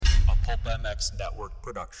Pulp MX Network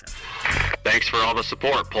production. Thanks for all the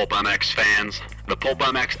support, Pulp MX fans. The Pulp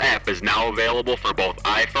MX app is now available for both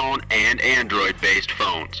iPhone and Android-based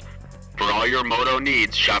phones. For all your moto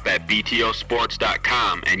needs, shop at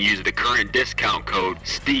btosports.com and use the current discount code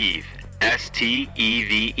STEVE,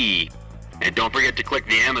 S-T-E-V-E. And don't forget to click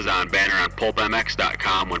the Amazon banner on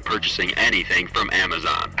pulpmx.com when purchasing anything from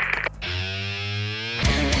Amazon.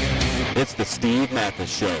 It's the Steve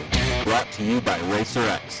Mathis Show, brought to you by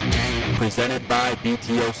RacerX, presented by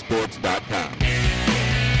btosports.com.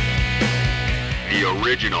 The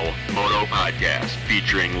original Moto Podcast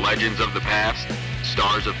featuring legends of the past,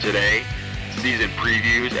 stars of today, season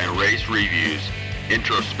previews and race reviews,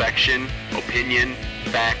 introspection, opinion,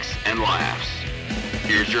 facts, and laughs.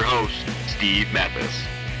 Here's your host, Steve Mathis.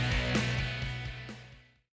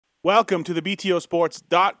 Welcome to the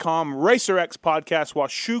btosports.com RacerX podcast,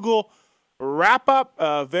 Washougal wrap up.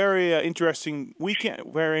 Very interesting weekend at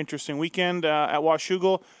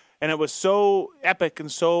Washougal, and it was so epic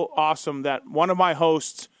and so awesome that one of my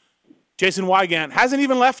hosts, Jason Wygant, hasn't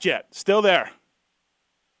even left yet. Still there.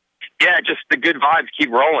 Yeah, just the good vibes keep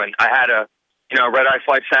rolling. I had a red-eye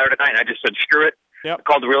flight Saturday night, and I just said, screw it. Yep. I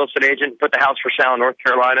called the real estate agent, put the house for sale in North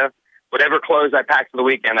Carolina. Whatever clothes I packed for the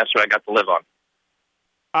weekend, that's what I got to live on.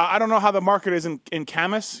 I don't know how the market is in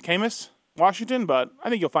Camas, Washington, but I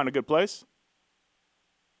think you'll find a good place.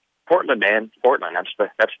 Portland, man. Portland. That's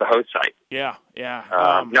the host site. Yeah.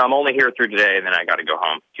 No, I'm only here through today, and then I got to go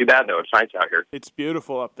home. Too bad, though. It's nice out here. It's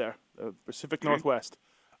beautiful up there, the Pacific Northwest.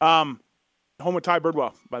 Home of Ty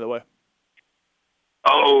Birdwell, by the way.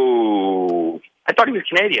 Oh, I thought he was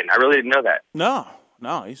Canadian. I really didn't know that. No,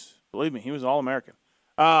 believe me, he was All-American.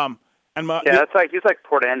 He's like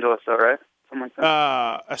Port Angeles, though, right? Something like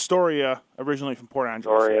that. Astoria, originally from Port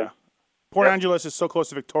Angeles. Astoria. Yeah. Port Angeles is so close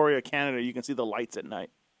to Victoria, Canada, you can see the lights at night.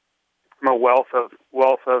 I'm a wealth of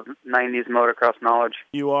 90s motocross knowledge.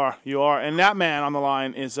 You are. And that man on the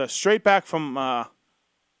line is straight back from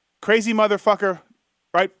crazy motherfucker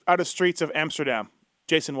right out of streets of Amsterdam,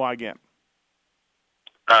 Jason Wygant.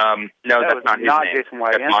 No, that's not his name. Jason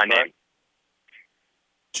Wygant. That's my name.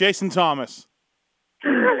 Jason Thomas.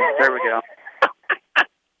 There we go.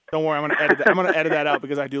 Don't worry, I'm going to edit that out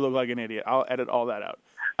because I do look like an idiot. I'll edit all that out.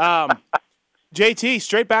 JT,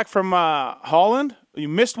 straight back from Holland. You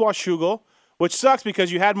missed Washougal, which sucks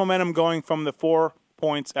because you had momentum going from the 4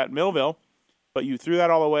 points at Millville, but you threw that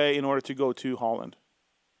all away in order to go to Holland.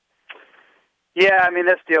 Yeah, I mean,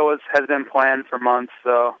 this deal has been planned for months,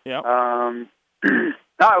 so yeah. No,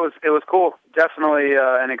 it was cool. Definitely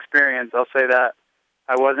an experience. I'll say that.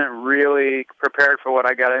 I wasn't really prepared for what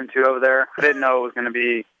I got into over there. I didn't know it was going to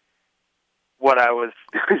be what I was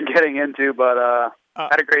getting into, but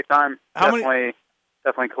had a great time. Definitely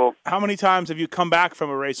cool. How many times have you come back from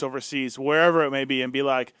a race overseas, wherever it may be, and be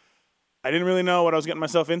like, I didn't really know what I was getting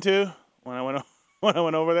myself into when I went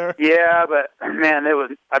over there? Yeah, but man,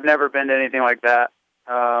 I've never been to anything like that.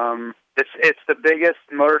 It's the biggest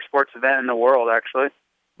motorsports event in the world, actually.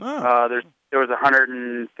 Oh. There was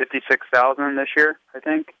 156,000 this year, I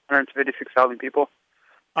think. 156,000 people.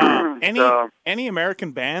 Any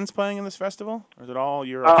American bands playing in this festival, or is it all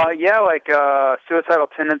Europe? Yeah, like Suicidal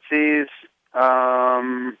Tendencies.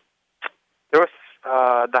 There was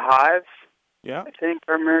the Hives. Yeah, I think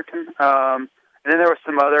are American. And then there was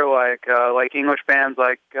some other like English bands,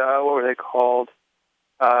 like what were they called?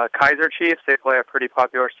 Kaiser Chiefs. They play a pretty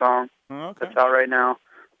popular song that's out right now.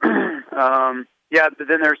 Yeah, but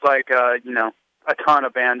then there's like a ton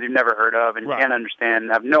of bands you've never heard of and you can't understand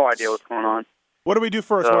and have no idea what's going on. What do we do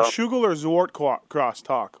first? Washougal or Zwart Cross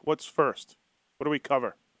talk? What's first? What do we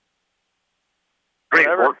cover?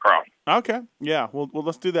 Zwart Cross. Okay, yeah. Well,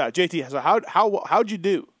 let's do that. JT, so how'd you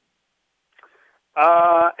do?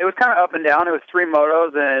 It was kind of up and down. It was 3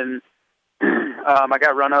 motos, and I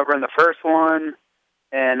got run over in the first one,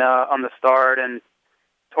 and on the start, and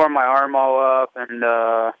tore my arm all up, and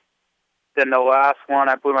then the last one,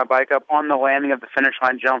 I blew my bike up on the landing of the finish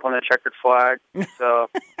line jump on the checkered flag. So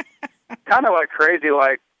kind of like crazy,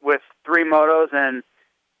 like with 3 motos, and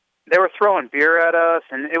they were throwing beer at us,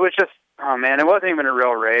 and it was just, oh man, it wasn't even a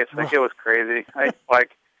real race. Like it was crazy.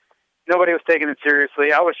 Nobody was taking it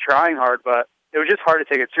seriously. I was trying hard, but it was just hard to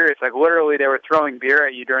take it serious. Like literally, they were throwing beer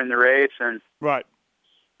at you during the race, and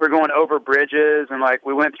we're going over bridges, and like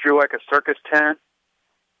we went through like a circus tent,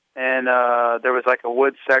 and there was like a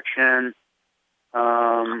wood section.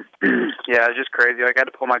 Yeah, it was just crazy. Like I had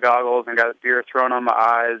to pull my goggles and got beer thrown on my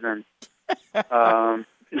eyes, and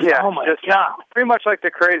yeah, oh my God, pretty much like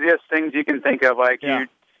the craziest things you can think of. Like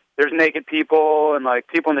there's naked people and like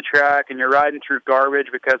people in the track, and you're riding through garbage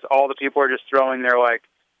because all the people are just throwing their like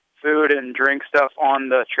food and drink stuff on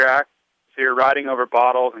the track. So you're riding over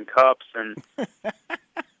bottles and cups and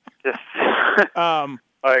just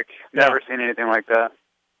never seen anything like that.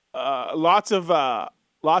 Lots of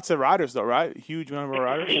riders though, right? Huge number of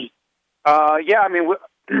riders. Yeah, I mean,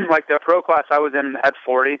 like the pro class I was in had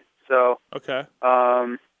 40. So okay.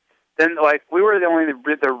 Then like we were the only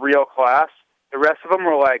the real class. The rest of them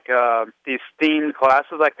were like these themed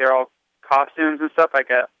classes, like they're all costumes and stuff. Like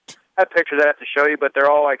I have pictures I have to show you, but they're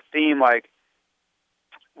all like themed. Like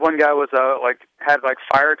one guy was had like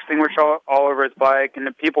fire extinguisher all over his bike, and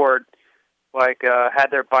the people were like had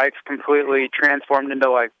their bikes completely transformed into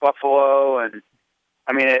like buffalo, and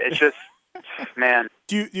I mean it's just man.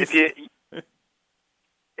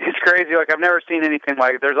 It's crazy. Like I've never seen anything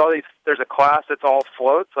like it. There's a class that's all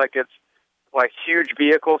floats. Like it's like huge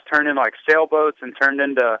vehicles turned into like sailboats and turned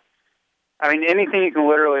into, I mean, anything you can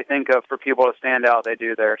literally think of for people to stand out, they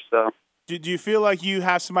do there. So, do you feel like you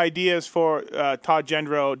have some ideas for Todd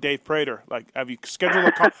Gendro, Dave Prater? Like, have you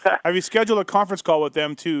scheduled a conference call with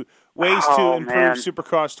them to ways to improve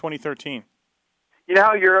Supercross 2013? You know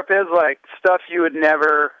how Europe is, like stuff that would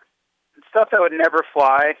never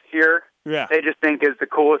fly here. Yeah. They just think is the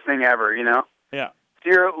coolest thing ever, you know? Yeah. So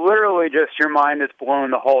you're literally just, your mind is blown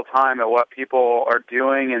the whole time at what people are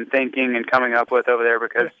doing and thinking and coming up with over there,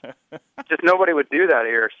 because just nobody would do that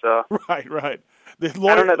here, so. Right. I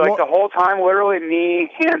don't know, like the whole time, literally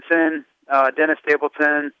me, Hansen, Dennis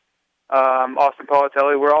Stapleton, Austin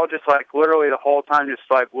Politelli, we're all just like literally the whole time just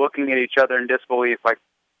like looking at each other in disbelief, like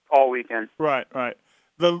all weekend. Right.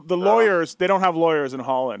 The lawyers, they don't have lawyers in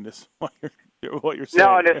Holland, is what you're saying.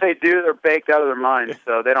 No, and if they do, they're baked out of their minds,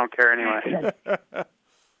 so they don't care anyway.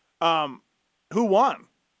 Who won?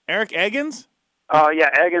 Eric Eggins? Yeah,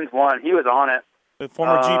 Eggins won. He was on it. The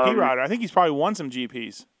former GP rider. I think he's probably won some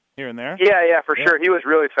GPs here and there. Yeah, for sure. He was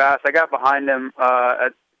really fast. I got behind him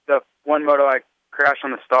at the one moto I crashed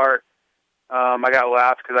on the start. I got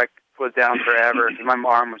lapped because I was down forever because my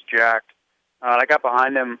arm was jacked. I got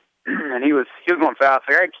behind him, and he was going fast.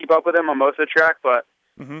 Like I could keep up with him on most of the track, but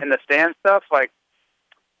in the stand stuff, like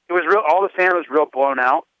it was real. All the sand was real blown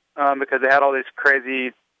out because they had all these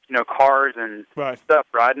crazy, cars and stuff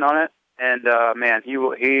riding on it. And man, he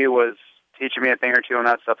was teaching me a thing or two on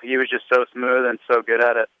that stuff. He was just so smooth and so good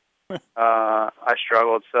at it. I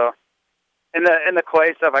struggled. So in the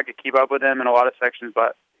clay stuff, I could keep up with him in a lot of sections,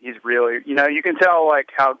 but he's really, you can tell like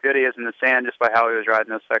how good he is in the sand just by how he was riding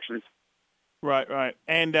those sections. Right.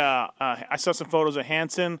 And I saw some photos of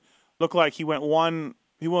Hansen. Looked like he went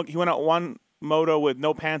out one moto with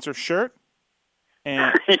no pants or shirt.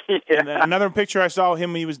 And, and then another picture I saw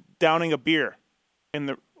him, he was downing a beer in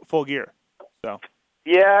the full gear. So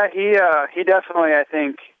yeah, he definitely, I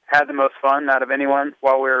think, had the most fun out of anyone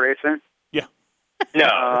while we were racing. Yeah.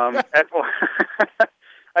 No.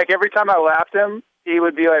 Like every time I lapped him, he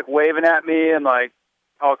would be like waving at me and like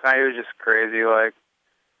all kind. It was just crazy. Like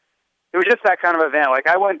it was just that kind of event. Like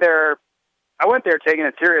I went there taking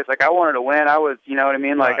it serious. Like I wanted to win. I was, you know what I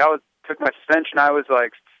mean? Like took my suspension. I was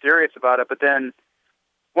like serious about it. But then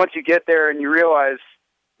once you get there and you realize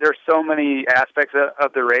there's so many aspects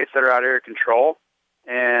of the race that are out of your control,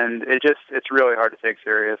 and it's really hard to take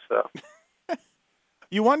serious. So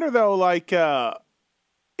you wonder though, like,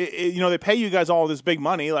 they pay you guys all this big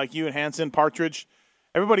money, like you and Hansen, Partridge,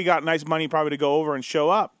 everybody got nice money probably to go over and show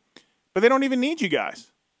up, but they don't even need you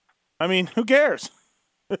guys. I mean, who cares?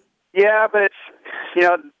 Yeah, but it's,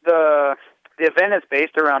 the event is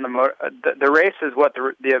based around the race is what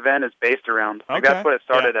the event is based around. Like that's what it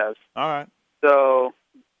started as. All right. So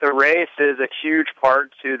the race is a huge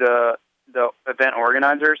part to the event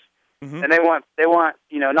organizers, and they want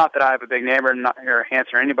not that I have a big name or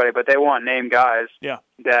Hansen or anybody, but they want name guys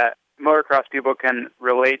that motocross people can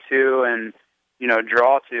relate to and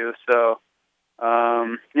draw to. So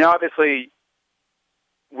obviously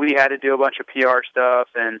we had to do a bunch of PR stuff,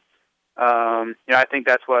 and I think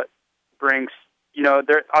that's what brings,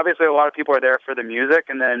 there obviously a lot of people are there for the music,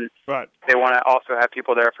 and then they want to also have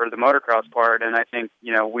people there for the motocross part, and I think,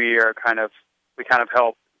 we kind of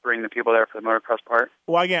help bring the people there for the motocross part.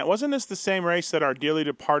 Well, again, wasn't this the same race that our dearly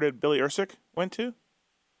departed Billy Ursick went to?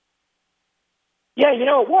 Yeah,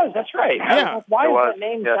 it was. That's right. Yeah. Why does that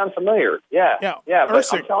name sound familiar? Yeah.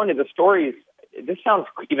 But I'm telling you, the stories, this sounds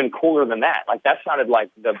even cooler than that. Like, that sounded like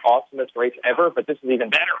the awesomest race ever, but this is even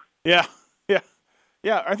better. Yeah.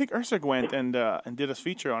 I think Ursick went and did a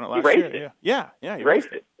feature on it last year. It. Yeah. He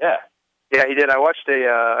raced it. Yeah. Yeah, he did. I watched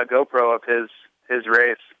a GoPro of his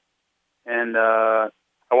race, and I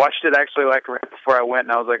watched it actually like right before I went,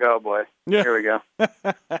 and I was like, oh boy, here we go.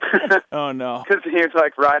 Oh no. Because he was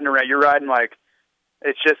like riding around. You're riding like,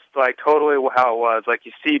 it's just like totally how it was. Like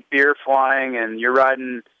you see beer flying, and you're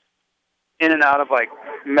riding in and out of like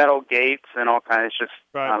metal gates and all kinds. It's just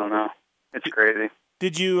right. I don't know. It's crazy.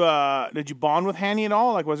 Did you bond with Hanny at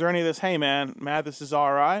all? Like, was there any of this? Hey, man, Mathis is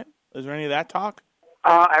all right. Is there any of that talk?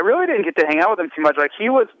 I really didn't get to hang out with him too much. Like, he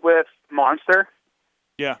was with Monster.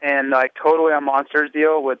 Yeah. And like totally on Monster's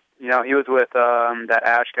deal with he was with that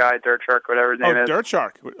Ash guy, Dirt Shark, whatever his name is. Dirt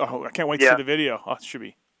Shark. Oh, I can't wait to see the video. Oh, it should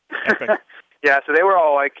be epic. Yeah, so they were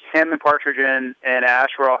all like him and Partridge and Ash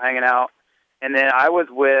were all hanging out. And then I was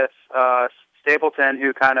with Stapleton,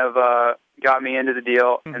 who kind of got me into the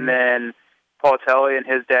deal, and then Paul Telly and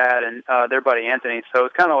his dad and their buddy Anthony. So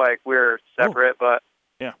it's kind of like we're separate, but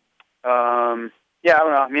yeah, yeah, I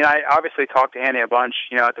don't know. I mean, I obviously talked to Andy a bunch,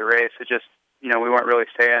 at the race. It just, we weren't really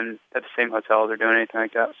staying at the same hotels or doing anything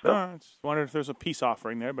like that. So I just wondered if there's a peace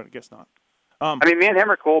offering there, but I guess not. I mean, me and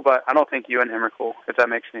him are cool, but I don't think you and him are cool, if that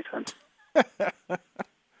makes any sense.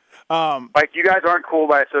 Like, you guys aren't cool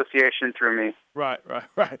by association through me. Right.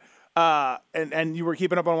 And you were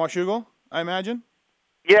keeping up on Washougal, I imagine?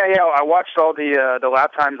 Yeah. I watched all the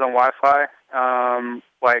lap times on Wi-Fi,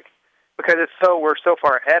 because we're so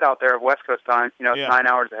far ahead out there of West Coast time. It's 9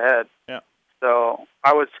 hours ahead. Yeah. So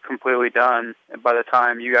I was completely done by the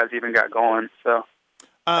time you guys even got going. So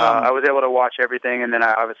I was able to watch everything, and then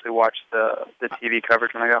I obviously watched the TV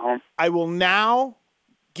coverage when I got home. I will now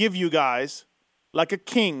give you guys, like a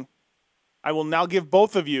king, I will now give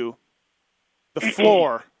both of you the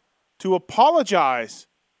floor to apologize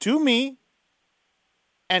to me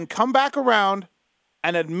and come back around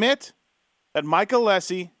and admit that Mike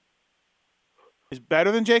Alessi is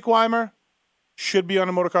better than Jake Weimer, should be on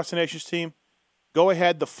a Motocross Tenacious team. Go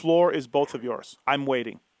ahead. The floor is both of yours. I'm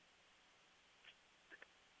waiting.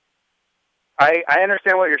 I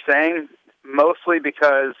understand what you're saying, mostly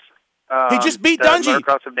because he just beat the Dungey.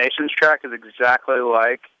 Motocross of Nations track is exactly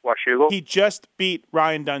like Washougal. He just beat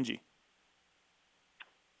Ryan Dungey.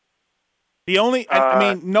 The only, I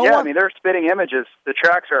mean, they're spitting images. The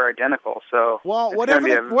tracks are identical, so whatever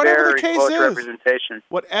the case is, representation.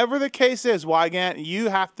 Whatever the case is, Wygant, you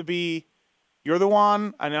have to be. You're the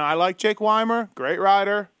one. I know I like Jake Weimer, great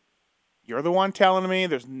rider. You're the one telling me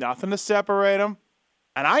there's nothing to separate them,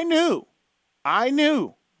 and I knew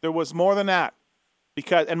there was more than that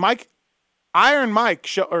and Mike, Iron Mike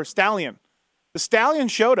or Stallion, the Stallion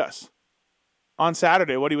showed us on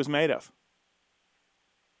Saturday what he was made of.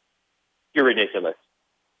 You're ridiculous.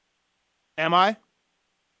 Am I?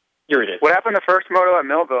 You're ridiculous. What happened to first moto at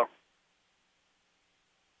Millville?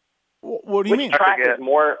 What do you mean?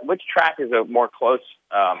 Which track is a more close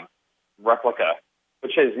replica?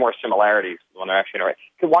 Which has more similarities when they're actually going to race?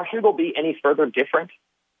 Could Washougal be any further different?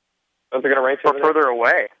 If they're going to race or further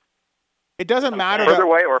away? It doesn't matter. Further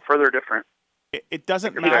away or further different? It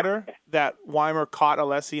doesn't matter that Weimer caught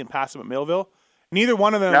Alessi and passed him at Millville. Neither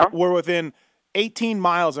one of them were within 18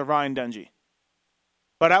 miles of Ryan Dungey.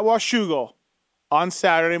 But at Washougal, on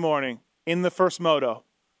Saturday morning, in the first moto,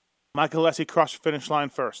 Mike Alessi crossed the finish line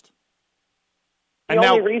first. The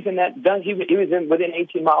only reason that he was within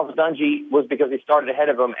 18 miles of Dungey was because he started ahead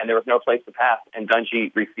of him and there was no place to pass, and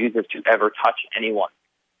Dungey refuses to ever touch anyone.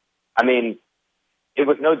 I mean, it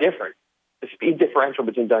was no different. The speed differential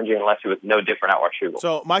between Dungey and Alessi was no different at Washougal.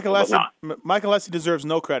 So Mike Alessi deserves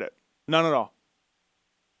no credit. None at all.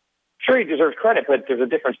 Sure, he deserves credit, but there's a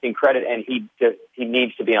difference between credit and he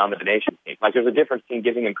needs to be on the Nations team. Like, there's a difference between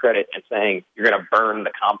giving him credit and saying you're going to burn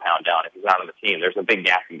the compound down if he's not on the team. There's a big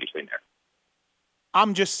gap in between there.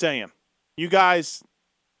 I'm just saying, you guys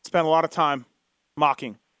spent a lot of time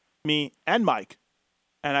mocking me and Mike,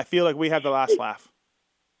 and I feel like we had the last laugh.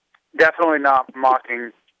 Definitely not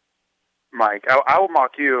mocking Mike. I will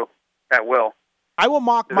mock you at will. I will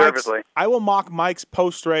mock Mike's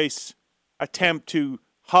post-race attempt to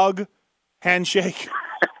hug, handshake,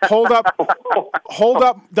 hold up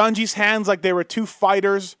Dungey's hands like they were two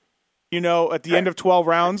fighters, at the end of 12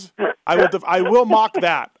 rounds. I will mock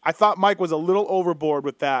that. I thought Mike was a little overboard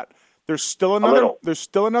with that. There's still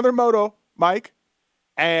another moto, Mike,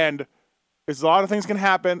 and there's a lot of things can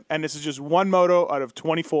happen, and this is just one moto out of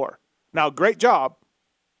 24. Now, great job,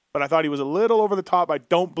 but I thought he was a little over the top. I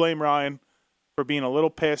don't blame Ryan for being a little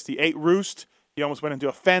pissed. He ate roost. He almost went into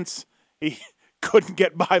a fence. He couldn't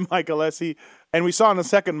get by Mike Alessi. And we saw in the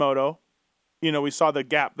second moto, we saw the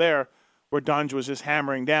gap there where Dunge was just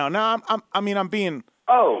hammering down. Now, I'm being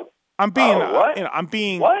a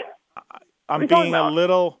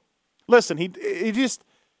little. Listen, he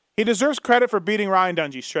deserves credit for beating Ryan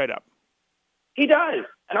Dungey straight up. He does,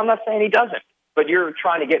 and I'm not saying he doesn't. But you're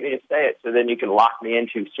trying to get me to say it so then you can lock me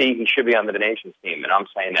into, he should be on the Nations team, and I'm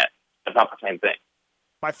saying that's not the same thing.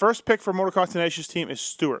 My first pick for Motocross Nations team is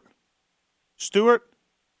Stewart. Stewart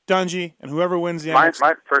Dungey, and whoever wins the my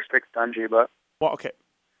first pick's Dungey, but okay.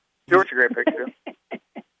 Stewart's a great pick too.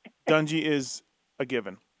 Dungey is a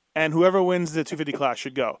given, and whoever wins the 250 class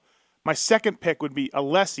should go. My second pick would be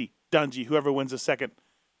Alessi Dungey, whoever wins the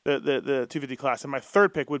 250 class, and my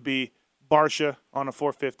third pick would be Barcia on a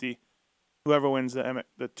 450, whoever wins the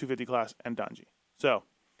 250 class, and Dungey. So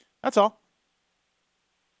that's all.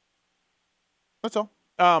 That's all.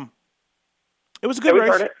 It was a good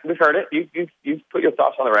race. We've heard it. You've put your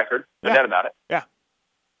thoughts on the record. No doubt about it. Yeah.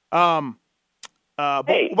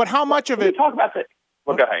 Hey, but how much of it? Talk about the.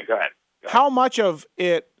 Well, go ahead. How much of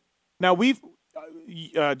it? Now we've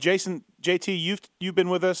Jason, JT, you've been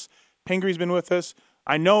with us. Pingree's been with us.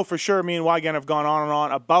 I know for sure. Me and Weigan have gone on and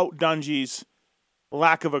on about Dungey's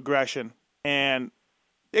lack of aggression, and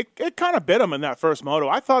it kind of bit him in that first moto.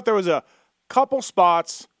 I thought there was a couple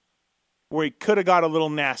spots where he could have got a little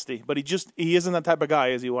nasty, but he isn't that type of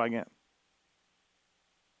guy, is he, Weigan?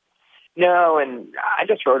 No, and I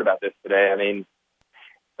just wrote about this today. I mean,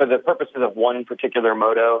 for the purposes of one particular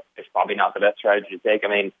moto, it's probably not the best strategy to take. I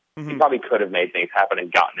mean, he probably could have made things happen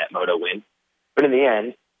and gotten that moto win. But in the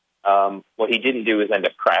end, what he didn't do is end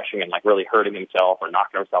up crashing and really hurting himself or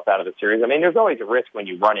knocking himself out of the series. I mean, there's always a risk when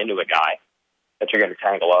you run into a guy that you're going to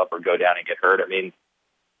tangle up or go down and get hurt. I mean,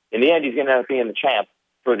 in the end, he's going to end up being the champ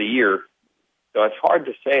for the year. So it's hard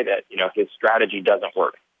to say that, his strategy doesn't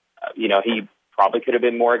work. He probably could have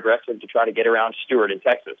been more aggressive to try to get around Stewart in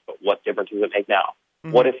Texas, but what difference does it make now?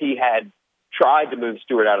 Mm-hmm. What if he had tried to move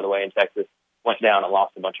Stewart out of the way in Texas, went down and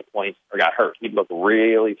lost a bunch of points or got hurt? He'd look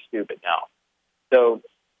really stupid now. So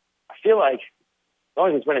I feel like as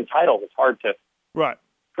long as he's winning titles, it's hard to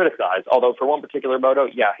criticize. Although for one particular moto,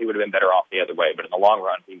 yeah, he would have been better off the other way. But in the long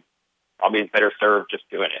run, he probably is better served just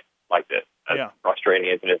doing it like this, as frustrating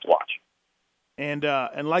as it is to watch. And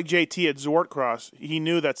like JT at Zwartcross, he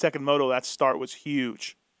knew that second moto, that start was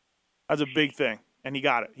huge. That's a big thing, and he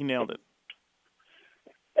got it. He nailed it.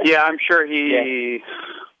 Yeah, I'm sure he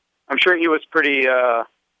was pretty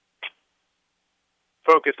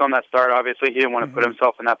focused on that start. Obviously, he didn't want to put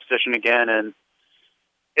himself in that position again. And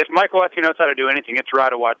if Michael Alessi knows how to do anything, it's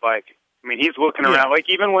ride a wide bike. I mean, he's looking around. Like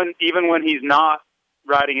even when he's not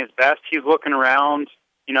riding his best, he's looking around.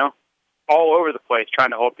 All over the place,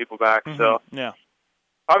 trying to hold people back. So,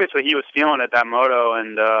 obviously he was feeling it, that moto,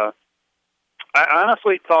 and I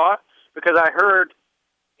honestly thought, because I heard,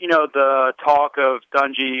 the talk of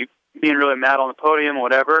Dungey being really mad on the podium or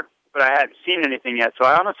whatever, but I hadn't seen anything yet, so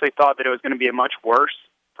I honestly thought that it was going to be much worse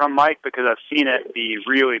from Mike, because I've seen it be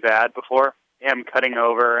really bad before, him cutting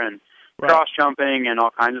over and cross-jumping and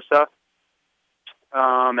all kinds of stuff.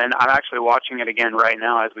 And I'm actually watching it again right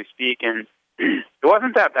now as we speak, and it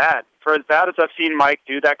wasn't that bad. For as bad as I've seen Mike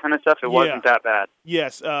do that kind of stuff, it wasn't that bad.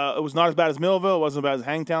 Yes, it was not as bad as Millville. It wasn't as bad as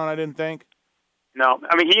Hangtown, I didn't think. No,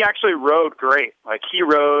 I mean, he actually rode great. He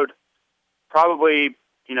rode probably,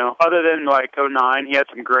 other than 09, he had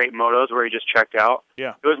some great motos where he just checked out.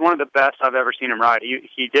 Yeah. It was one of the best I've ever seen him ride.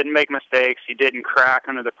 He didn't make mistakes. He didn't crack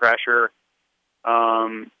under the pressure.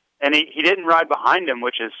 And he didn't ride behind him,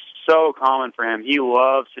 which is so common for him. He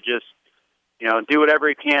loves to just do whatever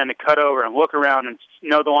he can to cut over and look around and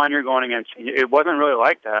know the line you're going against. It wasn't really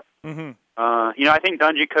like that. Mm-hmm. I think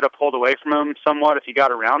Dungey could have pulled away from him somewhat if he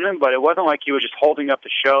got around him, but it wasn't like he was just holding up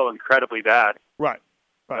the show incredibly bad. Right.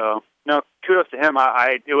 So, kudos to him.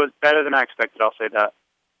 It was better than I expected, I'll say that.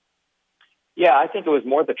 Yeah, I think it was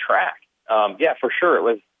more the track. Yeah, for sure. It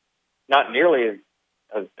was not nearly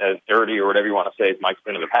as dirty or whatever you want to say as Mike's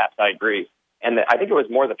been in the past. I agree. And I think it was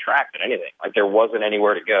more the track than anything. There wasn't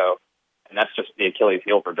anywhere to go. And that's just the Achilles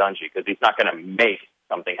heel for Dungey, because he's not going to make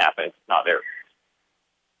something happen. It's not there.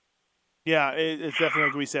 Yeah, it's definitely,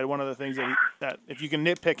 like we said, one of the things that if you can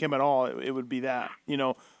nitpick him at all, it would be that.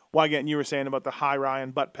 Weigan, you were saying about the high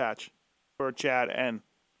Ryan butt patch for Chad and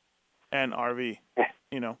RV. That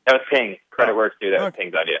was Ping. Credit where it's due. That was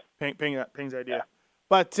Ping's idea. Ping's idea. Yeah.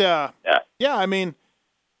 But, I mean,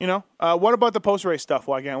 what about the post-race stuff,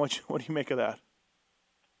 Weigan? What do you make of that?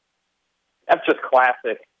 That's just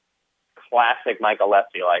classic Mike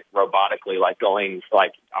Alessi, robotically, going,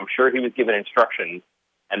 I'm sure he was given instructions,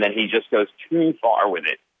 and then he just goes too far with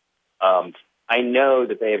it. I know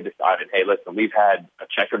that they have decided, hey, listen, we've had a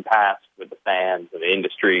checkered past with the fans and the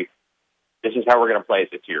industry. This is how we're going to play it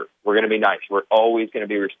this year. We're going to be nice. We're always going to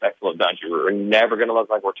be respectful of Dungey. We're never going to look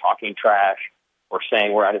like we're talking trash or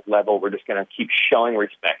saying we're at his level. We're just going to keep showing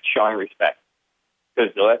respect.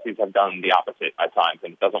 Because the Alessis have done the opposite at times,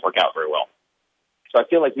 and it doesn't work out very well. So I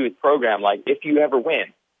feel like he was programmed, if you ever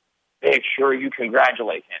win, make sure you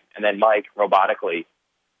congratulate him. And then Mike robotically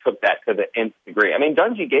took that to the nth degree. I mean,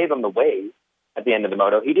 Dungey gave him the wave at the end of the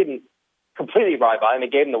moto. He didn't completely right by him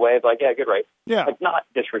and gave him the wave, like, yeah, good race. Yeah. Like, not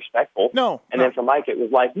disrespectful. No. And then for Mike, it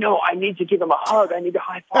was like, no, I need to give him a hug. I need to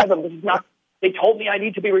high five him. This is not, they told me I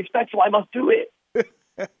need to be respectful. I must do it.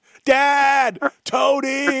 Dad! Tony!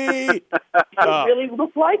 It really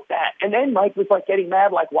looked like that. And then Mike was like getting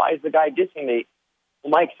mad, like, why is the guy dissing me?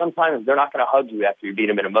 Well, Mike, sometimes they're not going to hug you after you beat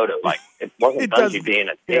him in a moto. Like, it wasn't Dungey being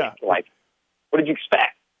a dick. Yeah. Like, what did you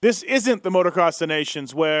expect? This isn't the Motocross the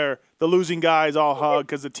Nations where the losing guys all hug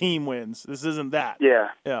because the team wins. This isn't that. Yeah.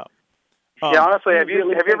 Yeah. Yeah, honestly, have you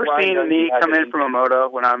really ever think seen Ryan me Dungey come has in from a moto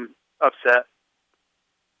when I'm upset?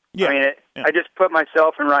 Yeah. I mean, Yeah. I just put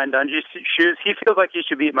myself in Ryan Dungey's shoes. He feels like he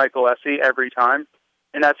should beat Michael Lessie every time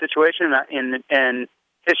in that situation, and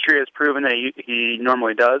history has proven that he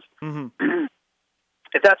normally does. Mm-hmm.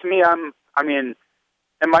 If that's me, and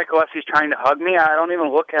Michael Lessie's trying to hug me, I don't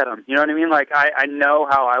even look at him. You know what I mean? Like, I know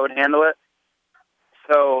how I would handle it.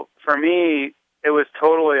 So, for me, it was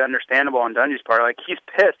totally understandable on Dungey's part. Like, he's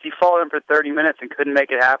pissed. He followed him for 30 minutes and couldn't make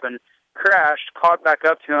it happen. Crashed, caught back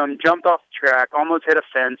up to him, jumped off the track, almost hit a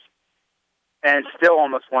fence, and still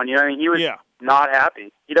almost won. You know what I mean? He was not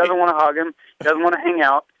happy. He doesn't want to hug him. He doesn't want to hang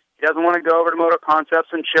out. He doesn't want to go over to Moto Concepts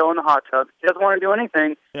and chill in the hot tub. He doesn't want to do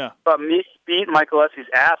anything but beat Michael Lessie's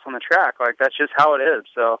ass on the track. Like, that's just how it is.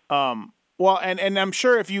 So, well, and I'm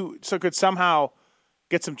sure if you could somehow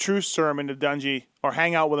get some truth serum into Dungey or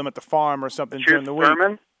hang out with him at the farm or something during the week.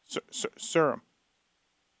 Sermon? Serum.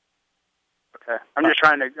 Okay. I'm just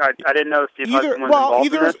trying to, I didn't know Steve Hudson was involved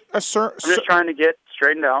in this. I'm just trying to get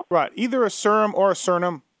straightened out. Right. Either a serum or a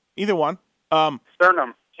surnum. Either one.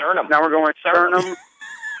 Sternum. Now we're going sternum.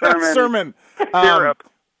 Sermon.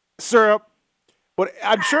 Syrup. But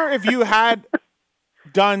I'm sure if you had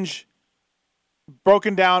Dunge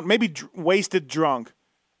broken down, maybe wasted drunk,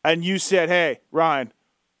 and you said, hey, Ryan,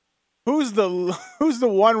 who's the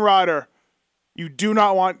one rider you do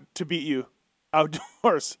not want to beat you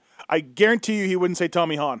outdoors? I guarantee you he wouldn't say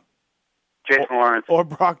Tommy Hahn. Jason Lawrence. Or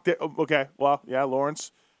Brock. Okay, well, yeah,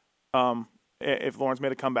 Lawrence. If Lawrence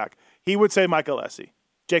made a comeback. He would say Michael Lessie.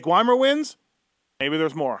 Jake Weimer wins? Maybe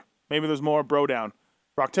there's more. Maybe there's more bro down.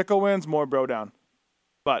 Brock Tickle wins, more bro down.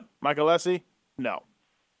 But Michael Lessie? No.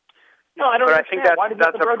 No, I don't But I think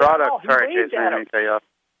that's a product. Sorry, Jason, I didn't cut you off.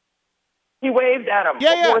 He waved at him.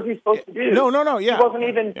 Yeah, what was he supposed to do? No, yeah. He wasn't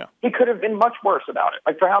even, he could have been much worse about it.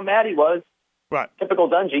 Like, for how mad he was, right. Typical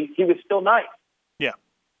Dungey, he was still nice.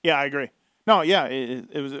 Yeah, I agree. No, yeah,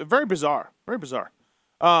 it was very bizarre. Very bizarre.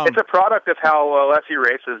 It's a product of how Lessie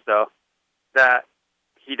races, though, that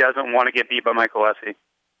he doesn't want to get beat by Michael Lessie.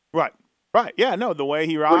 Right, yeah, no, the way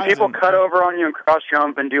he rides. When people cut over on you and cross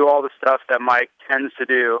jump and do all the stuff that Mike tends to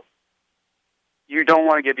do, you don't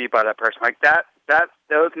want to get beat by that person. Like,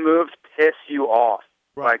 those moves piss you off.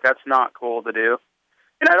 Right. Like, that's not cool to do.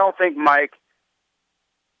 And I don't think Mike,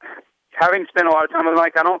 having spent a lot of time with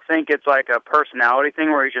Mike, I don't think it's like a personality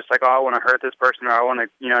thing where he's just like, oh, I want to hurt this person or I want to,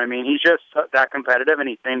 you know what I mean? He's just that competitive and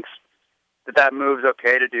he thinks that move's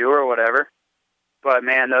okay to do or whatever. But,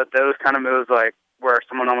 man, those kind of moves, like, where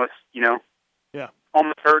someone almost,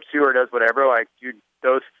 almost hurts you or does whatever, like,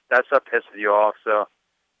 that stuff pisses you off, so.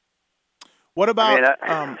 What about,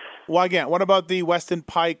 what about the Weston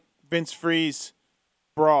Pike, Vince Freeze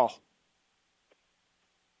brawl?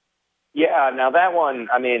 Yeah, now that one,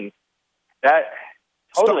 I mean, that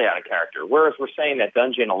totally out of character. Whereas we're saying that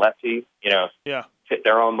Dungey and Alessi, fit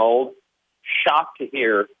their own mold. Shocked to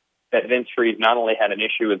hear that Vince Freeze not only had an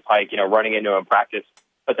issue with Pike, running into him in practice,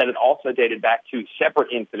 but that it also dated back to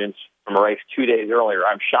separate incidents from a race 2 days earlier.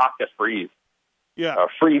 I'm shocked at Freeze. Yeah.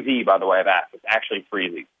 Freezy, by the way, I've asked. It's actually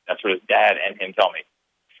Freezy. That's what his dad and him tell me.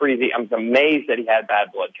 Freezy, I'm amazed that he had bad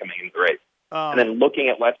blood coming into the race. And then looking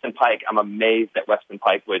at Weston Pike, I'm amazed that Weston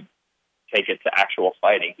Pike would take it to actual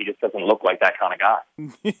fighting. He just doesn't look like that kind of guy.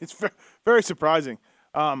 It's very surprising.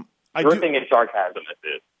 Dripping in sarcasm,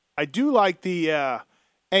 this is. I do like the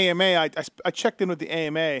AMA. I checked in with the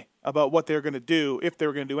AMA about what they're going to do, if they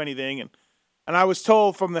were going to do anything. And I was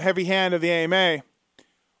told from the heavy hand of the AMA,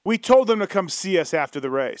 we told them to come see us after the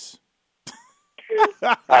race.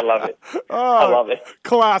 I love it. I love it.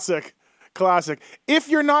 Classic. If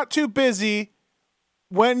you're not too busy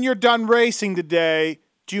when you're done racing today,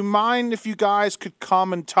 do you mind if you guys could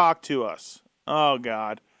come and talk to us? Oh,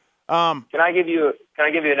 God. Can I give you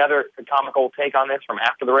another comical take on this from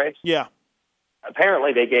after the race? Yeah.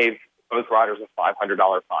 Apparently, they gave both riders a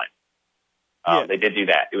 $500 fine. They did do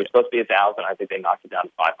that. It was supposed to be $1,000. I think they knocked it down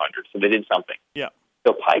to $500. So they did something. Yeah.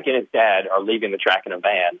 So Pike and his dad are leaving the track in a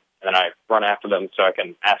van, and then I run after them so I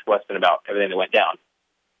can ask Weston about everything that went down.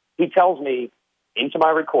 He tells me into my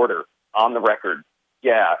recorder on the record,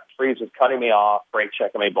 Freeze was cutting me off, brake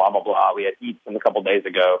checking me, blah, blah, blah. We had eats a couple days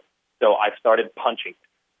ago. so I started punching him.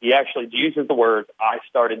 He actually uses the words, I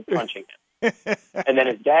started punching him. And then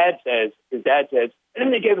his dad says, and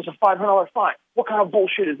then they gave us a $500 fine. What kind of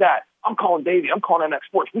bullshit is that? I'm calling Davey. I'm calling MX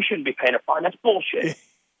Sports. We shouldn't be paying a fine. That's bullshit.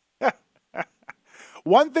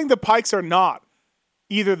 One thing the Pikes are not,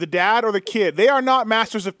 either the dad or the kid, they are not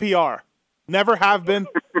masters of PR. Never have been,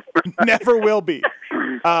 never will be.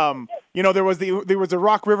 There was the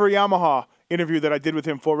Rock River Yamaha interview that I did with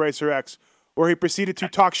him for Racer X, where he proceeded to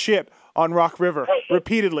talk shit on Rock River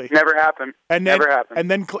repeatedly. Never happened. Never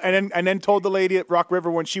happened. And then told the lady at Rock River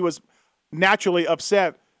when she was naturally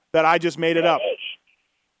upset that I just made it up.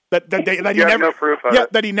 That he never, no proof of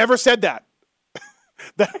it. That he never said that.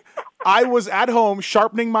 That I was at home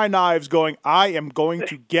sharpening my knives, going, I am going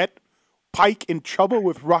to get Pike in trouble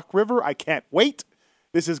with Rock River. I can't wait.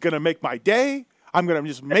 This is going to make my day. I'm going to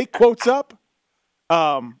just make quotes up.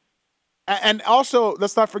 And also,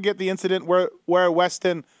 let's not forget the incident where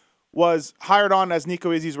Weston was hired on as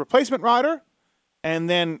Nico Izzy's replacement rider and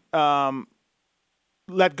then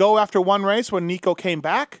let go after one race when Nico came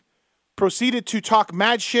back, proceeded to talk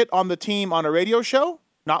mad shit on the team on a radio show,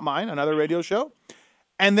 not mine, another radio show,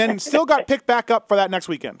 and then still got picked back up for that next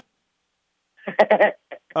weekend.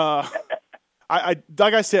 I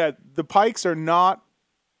like I said, the Pikes are not,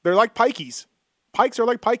 they're like Pikeys. Pikes are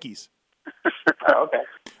like Pikeys. Oh, okay.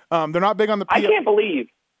 They're not big on the I can't believe,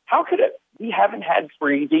 how could it, we haven't had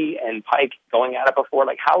Freezy and Pike going at it before.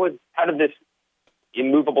 Like, how did this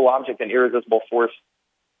immovable object and irresistible force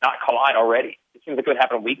not collide already? It seems like it would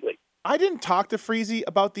happen weekly. I didn't talk to Freezy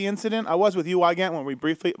about the incident. I was with you, Wygant, when we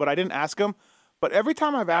briefly, but I didn't ask him. But every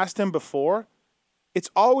time I've asked him before, it's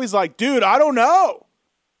always like, dude, I don't know.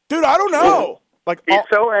 Like, he's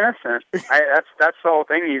so innocent. That's the whole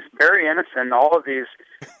thing. He's very innocent. All of these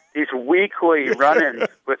weekly run-ins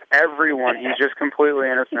with everyone, he's just completely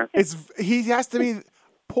innocent. He has to be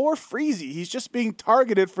poor Freezy. He's just being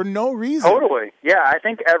targeted for no reason. Totally. Yeah, I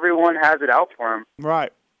think everyone has it out for him.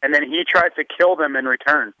 Right. And then he tries to kill them in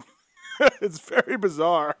return. It's very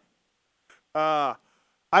bizarre. I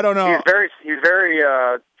don't know. He's very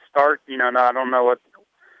star. I don't know what.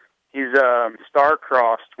 He's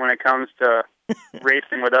star-crossed when it comes to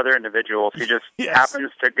racing with other individuals. He just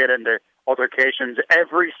happens to get into altercations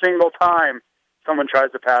every single time someone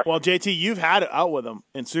tries to pass him. Well, JT, you've had it out with him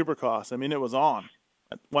in Supercross. I mean, it was on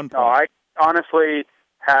at one point. No, I honestly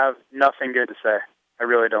have nothing good to say. I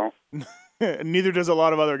really don't. Neither does a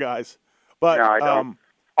lot of other guys. But no, I don't.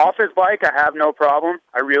 Off his bike, I have no problem.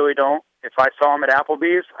 I really don't. If I saw him at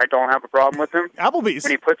Applebee's, I don't have a problem with him. Applebee's?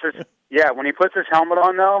 When he puts his helmet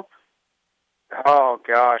on, though, oh,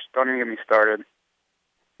 gosh, don't even get me started.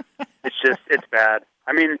 It's bad.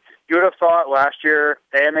 I mean, you would have thought last year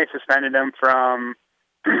the AMA suspended him from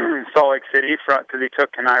Salt Lake City because he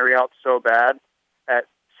took Canary out so bad at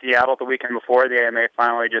Seattle the weekend before. The AMA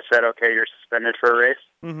finally just said, okay, you're suspended for a race.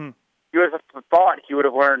 Mm-hmm. You would have thought he would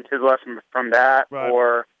have learned his lesson from that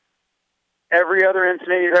or every other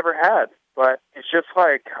incident he's ever had. But it's just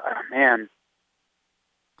like, man,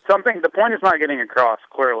 the point is not getting across,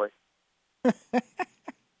 clearly.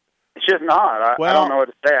 It's just not. I don't know what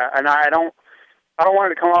to say. And I don't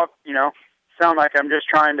want it to come off, sound like I'm just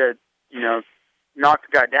trying to, knock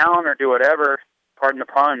the guy down or do whatever, pardon the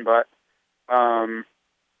pun, but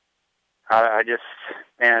I just,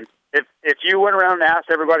 man, if you went around and asked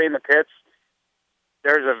everybody in the pits,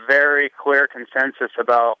 there's a very clear consensus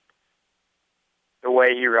about the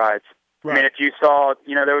way he rides. Right. I mean, if you saw,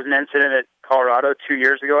 there was an incident at Colorado 2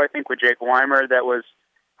 years ago, I think, with Jake Weimer that was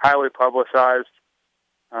highly publicized.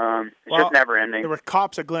 It's just never ending. There were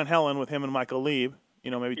cops at Glen Helen with him and Michael Lieb,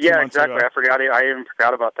 maybe 2 months exactly. ago. I even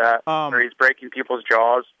forgot about that, where he's breaking people's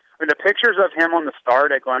jaws. I mean, the pictures of him on the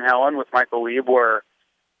start at Glen Helen with Michael Lieb were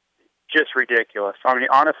just ridiculous. I mean,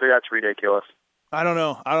 honestly, that's ridiculous. I don't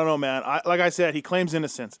know, man. Like I said, he claims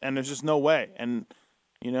innocence, and there's just no way. And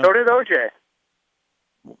so did OJ.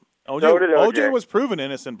 OJ was proven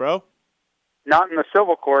innocent, bro. Not in the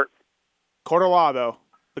civil court. Court of law, though.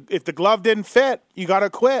 If the glove didn't fit, you got to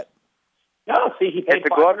quit. No, see, he paid. If the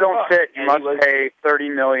glove don't fit, you must pay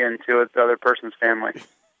 $30 million to the other person's family.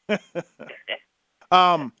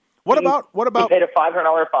 What about? He paid a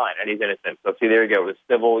 $500 fine, and he's innocent. So see, there you go. It was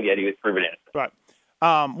civil, yet he was proven innocent. Right.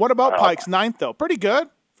 What about Pike's ninth though? Pretty good.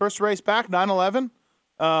 First race back, 9/11.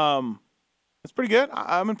 It's pretty good.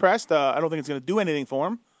 I'm impressed. I don't think it's going to do anything for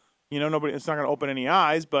him. It's not going to open any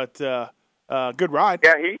eyes, but good ride.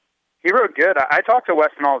 Yeah, he rode good. I talk to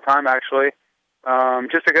Weston all the time, actually,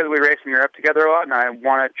 just because we race in Europe together a lot, and I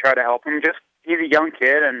want to try to help him. He's a young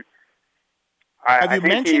kid, and Have you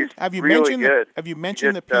mentioned good. Have you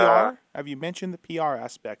mentioned the PR? Have you mentioned the PR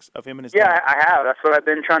aspects of him and his? Yeah, I have. That's what I've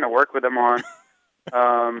been trying to work with him on.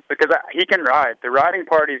 Because he can ride. The riding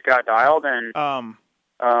party's got dialed, and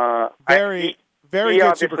very he good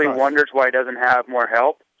obviously Supercross. wonders why he doesn't have more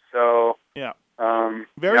help. So yeah,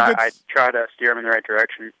 very good. I try to steer him in the right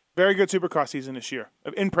direction. Very good Supercross season this year.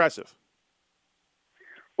 Impressive.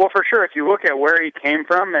 Well, for sure. If you look at where he came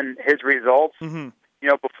from and his results,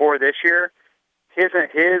 before this year, his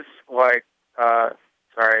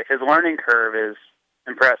learning curve is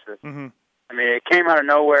impressive. Mm-hmm. I mean, it came out of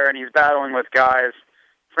nowhere, and he's battling with guys.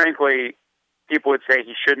 Frankly, people would say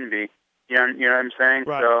he shouldn't be. You know what I'm saying?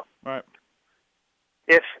 Right. So, right.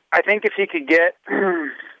 I think if he could get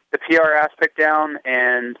the PR aspect down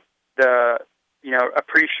and the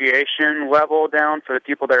appreciation level down for the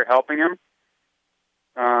people that are helping him,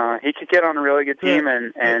 he could get on a really good team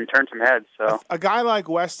and turn some heads. So a guy like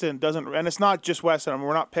Weston doesn't, and it's not just Weston. I mean,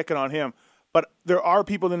 we're not picking on him, but there are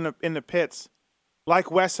people in the pits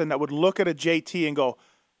like Weston that would look at a JT and go,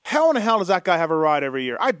 "How in the hell does that guy have a ride every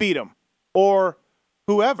year? I beat him," or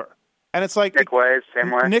whoever. And it's like Nick Way,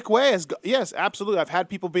 same way. Nick Way is, yes, absolutely. I've had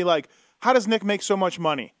people be like, "How does Nick make so much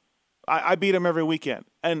money? I beat him every weekend."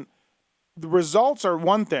 And the results are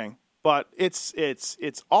one thing, but it's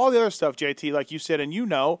all the other stuff, JT, like you said, and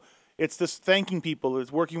it's this thanking people,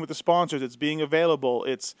 it's working with the sponsors, it's being available,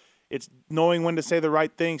 it's knowing when to say the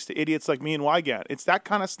right things to idiots like me and Wygant. It's that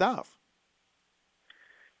kind of stuff.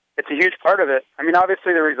 It's a huge part of it. I mean,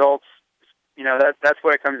 obviously the results, that's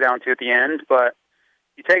what it comes down to at the end, but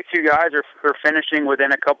you take two guys who are finishing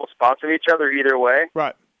within a couple spots of each other either way.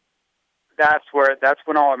 Right. That's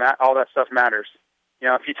when all that stuff matters.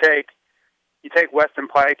 If you take Weston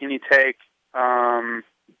Pike and you take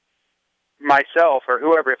myself or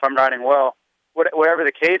whoever, if I'm riding well, whatever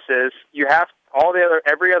the case is, you have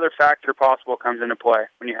every other factor possible comes into play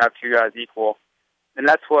when you have two guys equal. And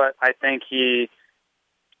that's what I think he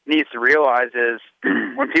needs to realize is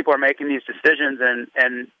when people are making these decisions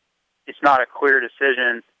and it's not a clear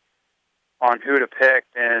decision on who to pick,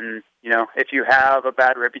 and if you have a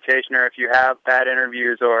bad reputation or if you have bad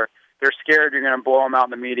interviews or they're scared you're going to blow them out in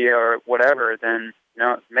the media or whatever, then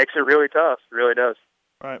it makes it really tough. It really does.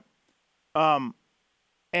 Right.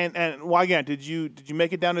 And why again? Did you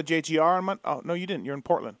make it down to JGR on Monday? Oh no, you didn't. You're in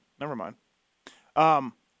Portland. Never mind. They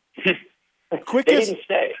didn't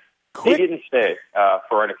stay. They didn't stay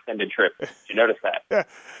for an extended trip. Did you notice that?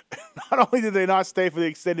 Not only did they not stay for the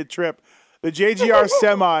extended trip, the JGR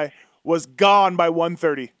semi was gone by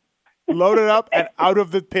 1:30, loaded up and out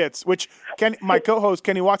of the pits. Which my co-host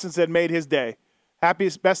Kenny Watson said made his day.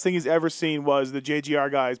 Best thing he's ever seen was the JGR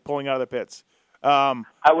guys pulling out of the pits. We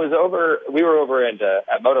were over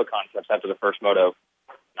at Moto Concepts after the first moto.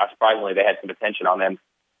 Not surprisingly, they had some attention on them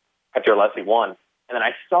after Alessi won. And then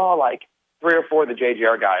I saw like 3 or 4 of the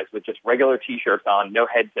JGR guys with just regular T-shirts on, no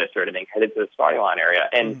headsets or anything, headed to the starting line area.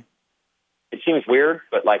 And it seems weird,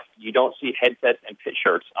 but like you don't see headsets and pit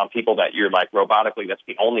shirts on people that you're like robotically, that's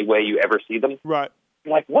the only way you ever see them. Right.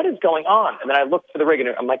 I'm like, what is going on? And then I looked for the rig and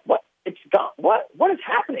I'm like, what? It's gone. What is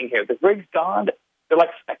happening here? The rig's gone. They're like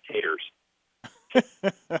spectators.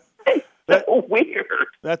 That's so weird.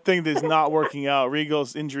 That thing is not working out.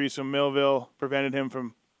 Regal's injuries from Millville prevented him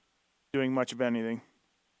from doing much of anything.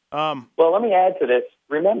 Well, let me add to this.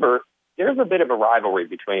 Remember, there's a bit of a rivalry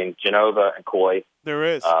between Genova and Coy. There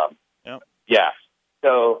is. Yep. Yeah.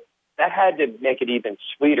 So that had to make it even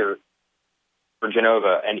sweeter for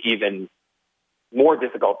Genova and even more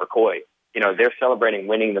difficult for Coy. They're celebrating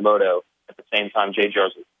winning the moto at the same time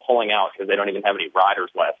JGR's pulling out because they don't even have any riders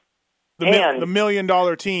left. The $1 million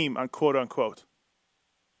team, quote unquote.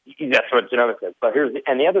 That's what Genova said. But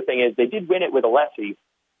and the other thing is they did win it with Alessi,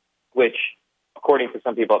 which, according to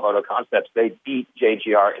some people at Moto Concepts, they beat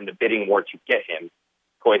JGR in the bidding war to get him.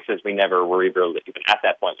 Coy says we never were even at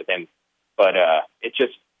that point with him. But it's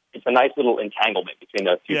a nice little entanglement between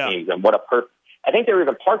those two teams. And I think they were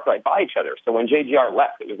even parked right by each other. So when JGR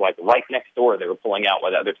left, it was like right next door they were pulling out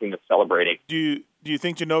while the other team was celebrating. Do you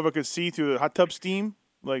think Genova could see through the hot tub steam?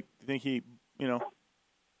 Like, do you think he noticed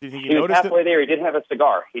it? He was halfway there. He did have a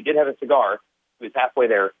cigar. He was halfway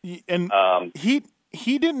there. And he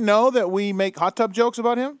didn't know that we make hot tub jokes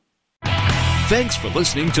about him? Thanks for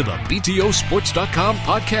listening to the BTOsports.com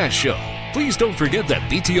podcast show. Please don't forget that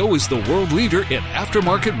BTO is the world leader in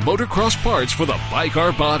aftermarket motocross parts for the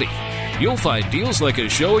biker body. You'll find deals like a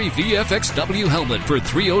Shoei VFXW helmet for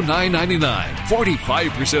 $309.99,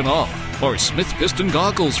 45% off, or Smith Piston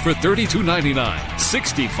goggles for $32.99,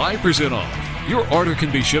 65% off. Your order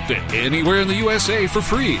can be shipped to anywhere in the USA for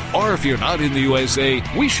free, or if you're not in the USA,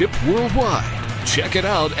 we ship worldwide. Check it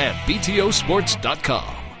out at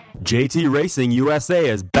btosports.com. JT Racing USA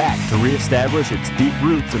is back to reestablish its deep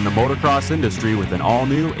roots in the motocross industry with an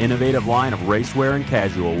all-new, innovative line of racewear and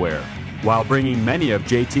casual wear. While bringing many of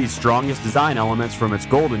JT's strongest design elements from its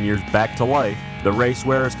golden years back to life, the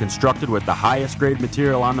racewear is constructed with the highest grade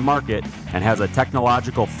material on the market and has a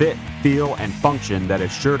technological fit, feel, and function that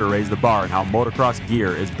is sure to raise the bar in how motocross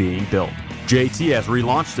gear is being built. JT has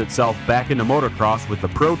relaunched itself back into motocross with the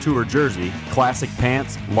Pro Tour jersey, classic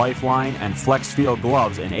pants, lifeline, and flex feel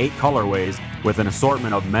gloves in 8 colorways with an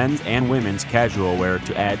assortment of men's and women's casual wear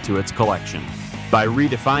to add to its collection. By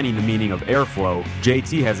redefining the meaning of airflow,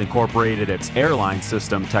 JT has incorporated its airline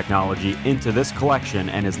system technology into this collection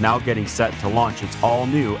and is now getting set to launch its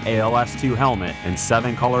all-new ALS2 helmet in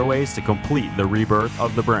 7 colorways to complete the rebirth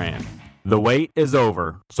of the brand. The wait is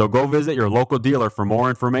over, so go visit your local dealer for more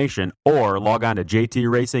information or log on to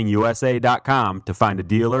jtracingusa.com to find a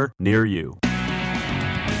dealer near you.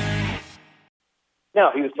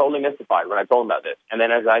 No, he was totally mystified when I told him about this. And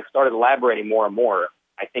then as I started elaborating more and more,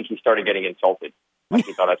 I think he started getting insulted. Like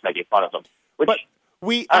he thought I was making fun of him. Which, I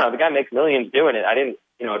don't know, the guy makes millions doing it. I didn't,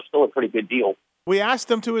 it's still a pretty good deal. We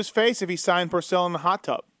asked him to his face if he signed Purcell in the hot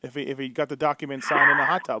tub, if he got the document signed in the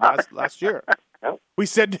hot tub last year. No. We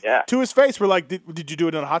said to his face, we're like, did you do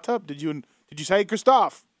it in a hot tub? Did you say,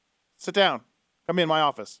 Christophe, sit down, come in my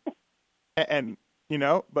office? and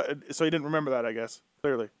but so he didn't remember that, I guess,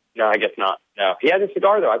 clearly. No, I guess not. No, he has a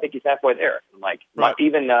cigar, though. I think he's halfway there. Like, right.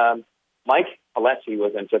 Even Mike Alessi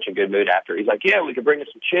was in such a good mood after. He's like, yeah, we could bring in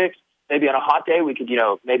some chicks. Maybe on a hot day, we could,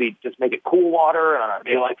 maybe just make it cool water. And on a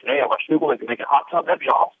day like today at Washougal, we could make it hot tub. That'd be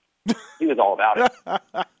awesome. He was all about it.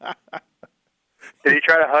 Did he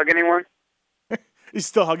try to hug anyone? He's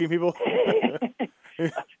still hugging people.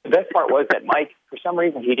 The best part was that Mike, for some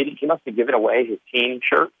reason, he must have given away his team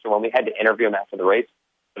shirt. So when we had to interview him after the race,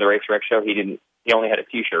 for the Race Rec show, he only had a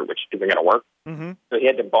T-shirt, which isn't going to work. Mm-hmm. So he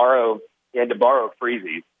had to borrow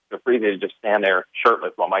Freezy. So Freezy would just stand there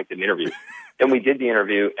shirtless while Mike did an interview. Then we did the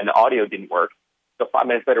interview, and the audio didn't work. So 5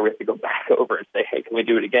 minutes later, we had to go back over and say, hey, can we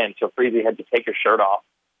do it again? So Freezy had to take his shirt off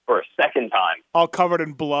for a second time. All covered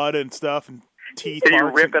in blood and stuff and teeth. Did you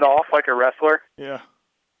rip it off like a wrestler? Yeah.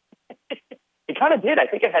 He kind of did. I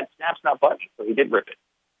think it had snaps, not budge, so he did rip it,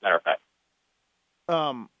 matter of fact.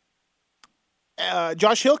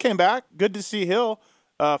 Josh Hill came back. Good to see Hill.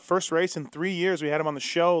 First race in 3 years. We had him on the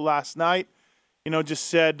show last night. Just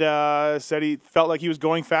said he felt like he was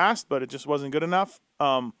going fast, but it just wasn't good enough.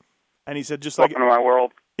 And he said, just like welcome to my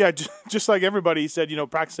world. Yeah, just like everybody, he said,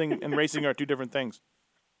 practicing and racing are 2 different things.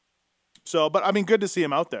 So, but I mean, good to see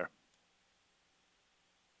him out there.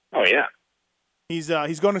 Oh yeah, he's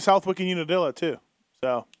going to Southwick and Unadilla too.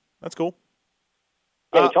 So that's cool.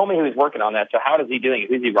 Yeah, he told me he was working on that. So how is he doing it?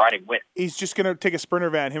 Who's he riding with? He's just going to take a Sprinter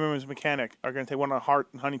van. Him and his mechanic are going to take one of Hart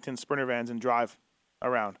and Huntington Sprinter vans and drive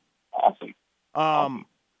around. Awesome.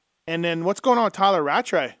 And then what's going on with Tyler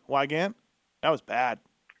Rattray, Wygant? That was bad.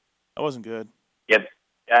 That wasn't good. Yep.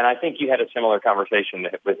 And I think you had a similar conversation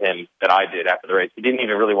with him that I did after the race. He didn't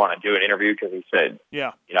even really want to do an interview because he said,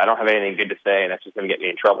 I don't have anything good to say, and that's just going to get me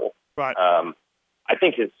in trouble. Right. I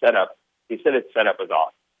think he said his setup was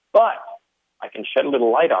off. But I can shed a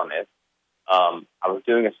little light on this. I was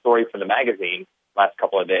doing a story for the magazine last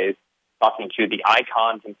couple of days, talking to the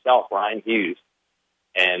icon himself, Ryan Hughes.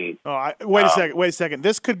 And wait a second.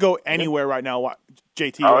 This could go anywhere right now,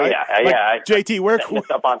 JT. Oh, right? Yeah. JT, where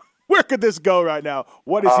could this go right now?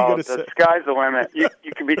 What is he going to say? The sky's the limit. You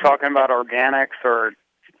could be talking about organics or,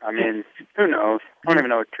 I mean, who knows? I don't even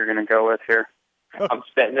know what you're going to go with here. I'm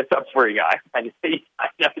setting this up for you guys. I know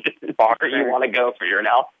just where you want to go for your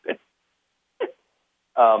analysis.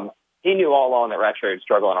 He knew all along that Rattray would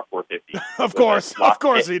struggle on a 450. Of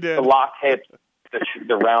course he did. The locked hips,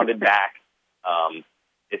 the rounded back.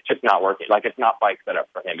 It's just not working. Like, it's not bike set up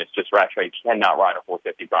for him. It's just Rattray cannot ride a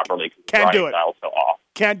 450 properly because his riding style's so off.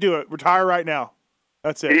 Can't do it. Retire right now.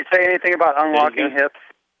 That's it. Did he say anything about unlocking hips?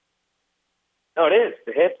 No, it is.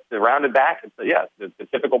 The hips, the rounded back. It's the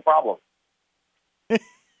typical problem.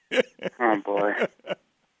 Oh, boy.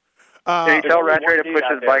 Did he tell Rattray to push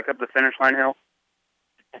his bike up the finish line hill?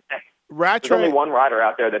 There's only one rider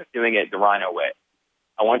out there that's doing it the Rhino way.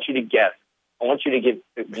 I want you to guess. I want you to give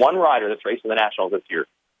one rider that's racing the Nationals this year.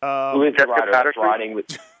 Who is the rider that's riding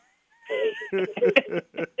with...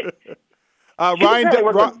 Ryan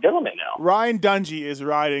Dungey is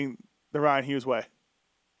riding the Ryan Hughes way.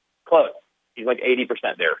 Close. He's like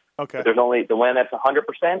 80% there. Okay. But there's only the one that's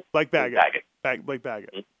 100%. Blake Baggett. Blake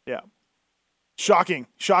Baggett. Mm-hmm. Yeah. Shocking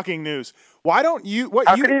news. Why don't you?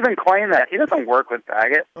 How could he even claim that? He doesn't work with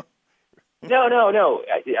Baggett. No.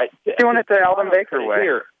 He's doing it the Alvin Baker way.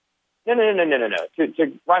 Here. No.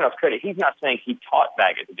 To Rhino's credit, he's not saying he taught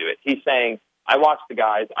Baggett to do it. He's saying, I watched the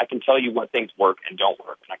guys. I can tell you what things work and don't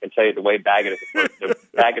work. And I can tell you the way Baggett's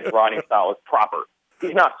riding style is proper.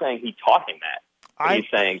 He's not saying he taught him that. But he's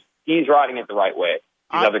saying he's riding it the right way.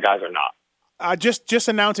 These other guys are not. Just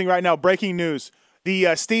announcing right now, breaking news.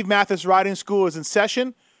 The Steve Mathis Riding School is in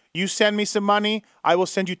session. You send me some money, I will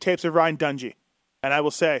send you tapes of Ryan Dungey. And I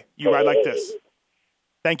will say, you ride like this.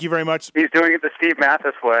 Thank you very much. He's doing it the Steve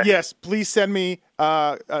Mathis way. Yes, please send me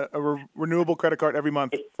a renewable credit card every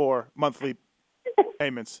month for monthly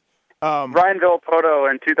payments. Ryan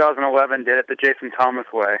Villapoto in 2011 did it the Jason Thomas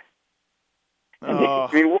way. I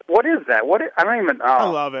mean, what is that? I don't even. I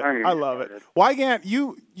love it. I love it. Why can't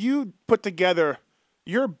you put together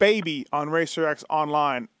your baby on Racer X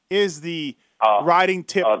Online? Is the riding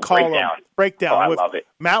tip column breakdown with love it.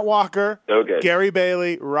 Matt Walker, so good. Gary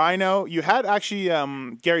Bailey, Rhino. You had actually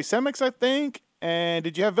Gary Semix, I think, and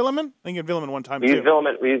did you have Villeman? I think you had Villeman one time we too.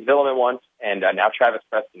 We used Villeman once, and now Travis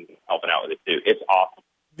Preston is helping out with it too. It's awesome.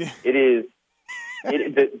 It is.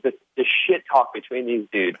 The shit talk between these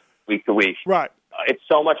dudes week to week. Right. It's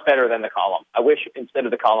so much better than the column. I wish instead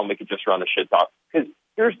of the column we could just run the shit talk. Because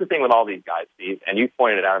here's the thing with all these guys, Steve, and you've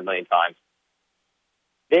pointed it out a million times.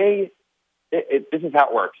 This is how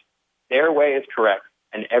it works. Their way is correct,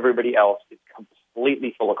 and everybody else is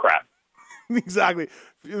completely full of crap. Exactly.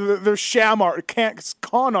 They're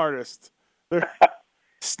con artists. They're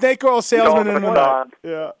snake oil salesmen in the night.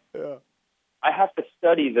 Yeah. I have to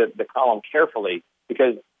study the column carefully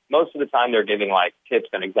because most of the time they're giving like tips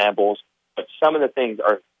and examples, but some of the things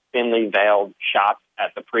are thinly veiled shots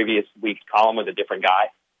at the previous week's column with a different guy.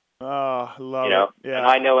 Oh, love it. Yeah. And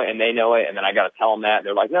I know it, and they know it, and then I got to tell them that.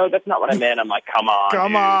 They're like, "No, that's not what I meant." I'm like, "Come on,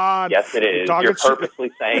 come dude. on." Yes, it is. You're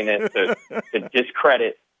purposely saying this to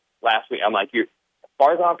discredit last week. I'm like, as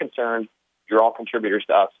far as I'm concerned, you're all contributors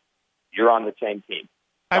to us. You're on the same team.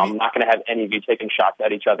 I'm not going to have any of you taking shots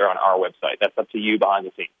at each other on our website. That's up to you behind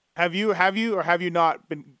the scenes. Have you not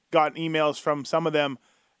gotten emails from some of them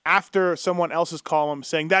after someone else's column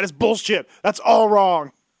saying that is bullshit? That's all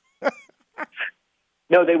wrong.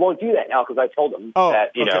 No, they won't do that now because I told them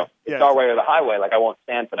that, it's our way or the highway. Like, I won't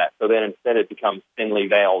stand for that. So then instead it becomes thinly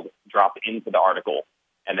veiled, dropped into the article,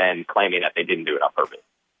 and then claiming that they didn't do it on purpose.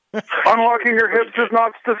 Unlocking your hips is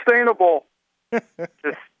not sustainable. Man.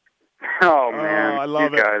 I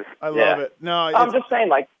love you it. Guys. I love it. No, I'm just saying,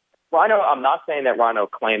 like, Rhino, I'm not saying that Rhino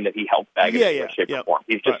claimed that he helped Baggett in shape or form.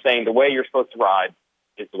 He's just saying the way you're supposed to ride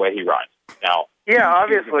is the way he rides. Now, yeah,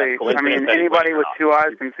 obviously. I mean, anybody with two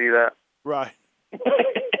eyes can see that. Right.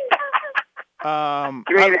 You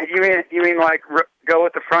mean like go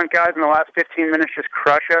with the front guys in the last 15 minutes, just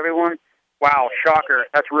crush everyone? Wow, shocker!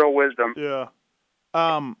 That's real wisdom. Yeah.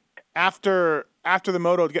 After the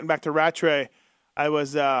moto, getting back to Rattray, I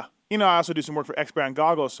was I also do some work for X Brand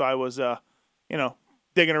Goggles, so I was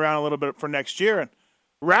digging around a little bit for next year, and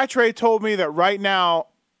Rattray told me that right now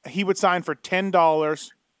he would sign for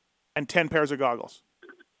 $10 and 10 pairs of goggles.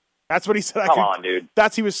 That's what he said. Come on, dude.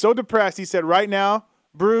 He was so depressed. He said, right now,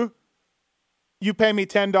 Brew, you pay me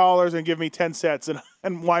 $10 and give me 10 sets.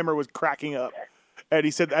 And Weimer was cracking up. And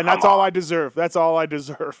he said, and that's all I deserve. That's all I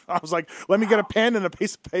deserve. I was like, let me get a pen and a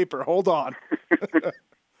piece of paper. Hold on.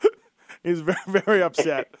 He's very, very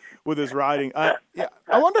upset with his riding. I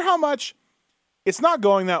wonder how much. It's not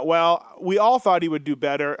going that well. We all thought he would do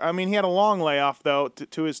better. I mean, he had a long layoff, though,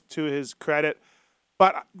 to his credit.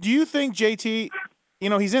 But do you think, JT,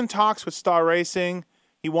 he's in talks with Star Racing.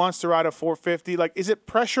 He wants to ride a 450. Like, is it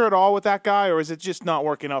pressure at all with that guy, or is it just not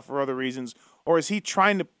working out for other reasons? Or is he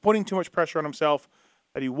putting too much pressure on himself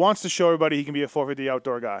that he wants to show everybody he can be a 450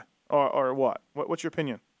 outdoor guy? Or what? What's your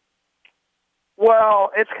opinion? Well,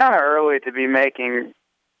 it's kind of early to be making,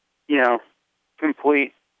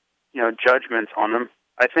 complete, judgments on him.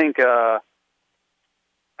 I think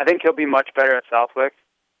he'll be much better at Southwick.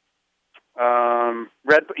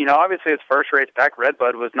 Obviously his first race back,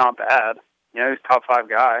 Redbud was not bad. He was top 5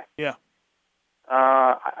 guy. Yeah.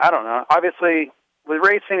 I don't know. Obviously, with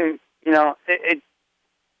racing, it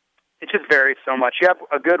just varies so much. You have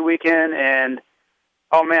a good weekend, and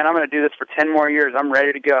oh man, I'm going to do this for 10 more years. I'm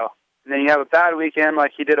ready to go. And then you have a bad weekend,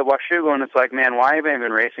 like he did at Washougal, and it's like, man, why haven't I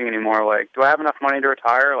been racing anymore? Like, do I have enough money to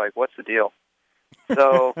retire? Like, what's the deal?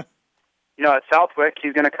 So, at Southwick,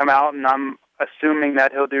 he's going to come out, and I'm assuming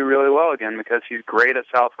that he'll do really well again because he's great at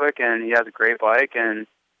Southwick, and he has a great bike, and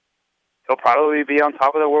he'll probably be on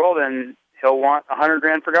top of the world, and he'll want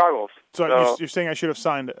 $100,000 for goggles. So you're saying I should have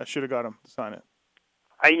signed it? I should have got him to sign it.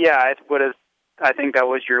 Yeah, I think that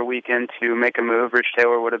was your weekend to make a move. Rich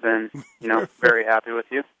Taylor would have been, very happy with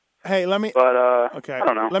you. Hey, let me. But okay. I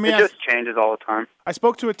don't know. Let me it ask, just changes all the time. I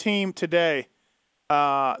spoke to a team today. They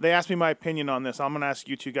asked me my opinion on this. I'm going to ask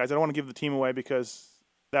you two guys. I don't want to give the team away because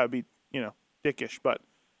that would be, dickish. But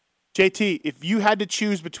JT, if you had to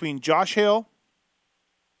choose between Josh Hill,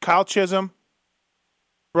 Kyle Chisholm,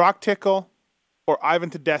 Brock Tickle, or Ivan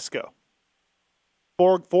Tedesco,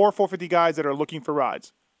 four 450 guys that are looking for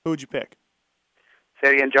rides, who would you pick?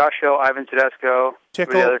 Say it again. Josh Hill, Ivan Tedesco.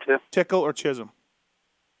 Tickle, who are the other two? Tickle or Chisholm?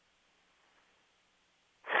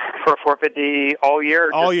 For 450 all year?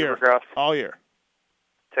 Or All just year. Supercross? All year.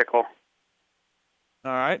 Tickle.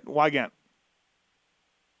 All right. Wygant?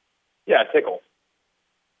 Yeah, Tickle.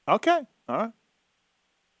 Okay. All right.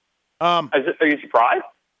 Are you surprised?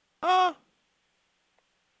 I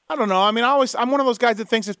don't know. I mean, I'm one of those guys that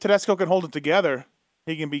thinks if Tedesco can hold it together,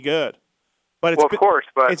 he can be good. But Of course,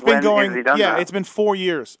 but it's been when going. has he done that? It's been 4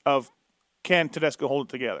 years of can Tedesco hold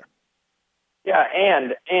it together? Yeah,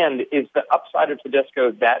 and is the upside of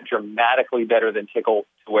Tedesco that dramatically better than Tickle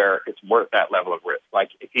to where it's worth that level of risk? Like,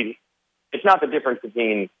 it's not the difference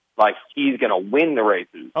between like he's going to win the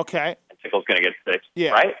races, okay, and Tickle's going to get sixth,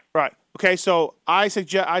 yeah, right. Okay, so I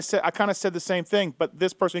kind of said the same thing, but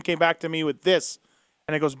this person came back to me with this,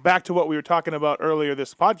 and it goes back to what we were talking about earlier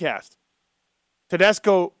this podcast.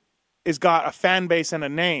 Tedesco has got a fan base and a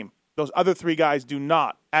name. Those other three guys do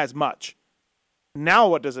not as much. Now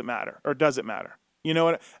what does it matter, or does it matter? You know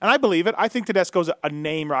what? And I believe it. I think Tedesco's a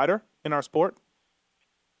name rider in our sport.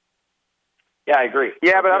 Yeah, I agree.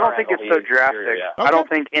 Yeah, but I don't think it's so drastic. Yeah. I don't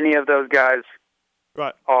think any of those guys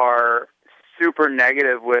are super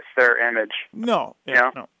negative with their image. No. You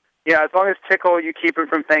know? No. Yeah, as long as Tickle, you keep him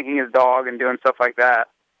from thanking his dog and doing stuff like that,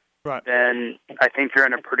 right? Then I think you're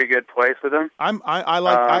in a pretty good place with him.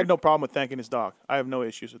 I have no problem with thanking his dog. I have no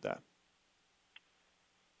issues with that.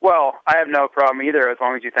 Well, I have no problem either as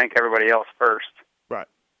long as you thank everybody else first. Right.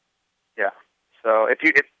 Yeah. So if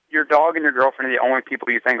your dog and your girlfriend are the only people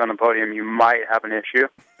you thank on the podium, you might have an issue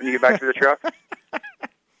when you get back to the truck.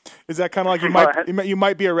 Is that kind of like you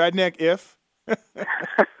might be a redneck if?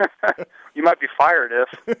 You might be fired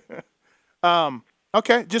if.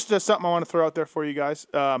 Okay, just something I want to throw out there for you guys.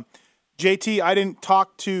 JT, I didn't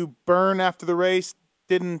talk to Byrne after the race.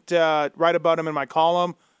 Didn't write about him in my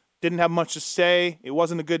column. Didn't have much to say. It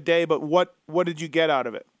wasn't a good day, but what did you get out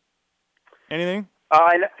of it? Anything?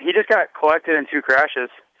 He just got collected in 2 crashes.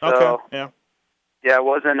 So, okay. Yeah. Yeah, it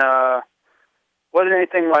wasn't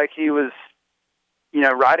anything like he was,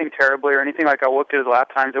 riding terribly or anything. Like I looked at his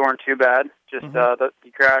lap times; they weren't too bad. Just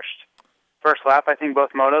he crashed first lap, I think,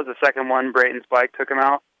 both motos. The second one, Brayton's bike took him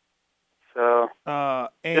out. So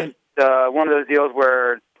and just one of those deals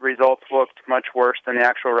where the results looked much worse than the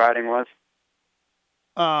actual riding was.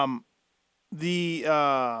 The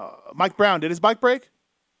Mike Brown, did his bike break?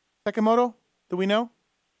 Second moto? Do we know?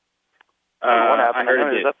 What happened? I heard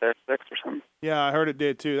it it was up there 6 or something. Yeah, I heard it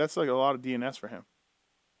did too. That's like a lot of DNS for him.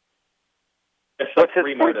 What's his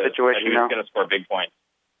point situation he's now? going to score big points.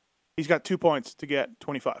 He's got 2 points to get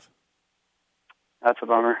 25. That's a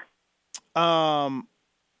bummer.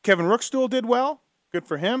 Kevin Rookstool did well. Good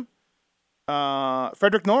for him.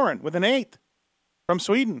 Fredrik Noren with an 8th from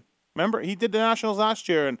Sweden. Remember, he did the Nationals last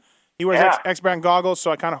year, and he wears X-Brand goggles, so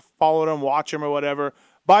I kind of followed him, watch him or whatever.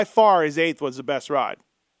 By far, his 8th was the best ride,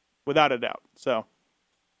 without a doubt. So,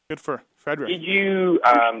 good for Fredrik. Did you,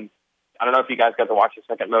 I don't know if you guys got to watch the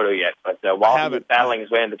second moto yet, but while he was battling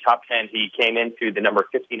his way in the top 10, he came into the number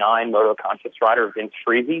 59 moto contest rider, Vince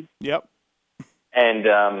Freese. Yep.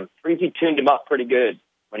 And Freese tuned him up pretty good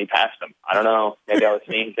when he passed him. I don't know. Maybe I was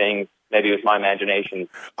seeing things. Maybe it was my imagination.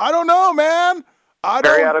 I don't know, man.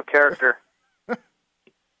 Very out of character.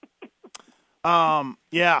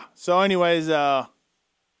 Yeah. So, anyways,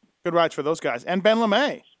 good rides for those guys. And Ben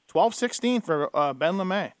LeMay. 12-16 for Ben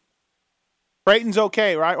LeMay. Brayton's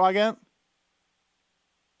okay, right, Wygant?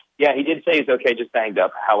 Yeah, he did say he's okay, just banged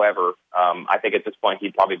up. However, I think at this point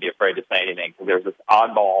he'd probably be afraid to say anything because there's this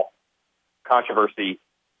oddball controversy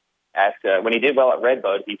when he did well at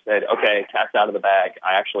Redbud. He said, okay, cat's out of the bag.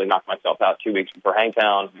 I actually knocked myself out 2 weeks before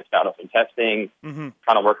Hangtown, missed out on some testing, trying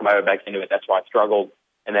to work my way back into it. That's why I struggled.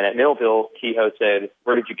 And then at Millville, Kehoe said,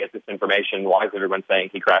 where did you get this information? Why is everyone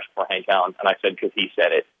saying he crashed before Hangtown? And I said, because he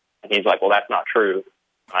said it. And he's like, well, that's not true.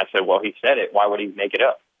 And I said, well, he said it. Why would he make it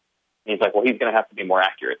up? And he's like, well, he's going to have to be more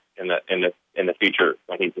accurate in the future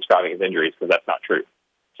when he's describing his injuries because that's not true.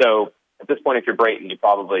 So at this point, if you're Brayton, you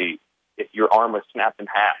probably, if your arm was snapped in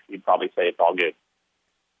half, you'd probably say it's all good.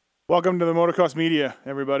 Welcome to the motocross media,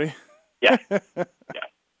 everybody. Yeah. I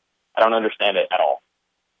don't understand it at all.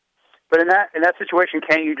 But in that situation,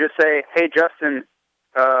 can't you just say, hey, Justin,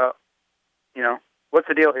 what's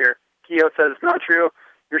the deal here? Kehoe says it's not true.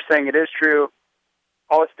 you're saying it is true.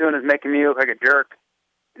 All it's doing is making me look like a jerk.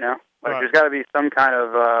 Like Right. there's got to be some kind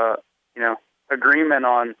of agreement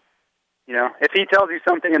on, if he tells you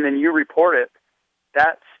something and then you report it,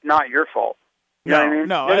 that's not your fault. You know what I mean?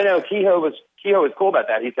 No. Kehoe was cool about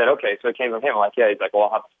that. He said, okay, so it came from him. I'm like, yeah. He's like, well,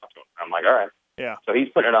 I'll have to talk to him. I'm like, all right. Yeah. So he's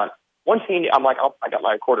putting it on. Once I'm like, I got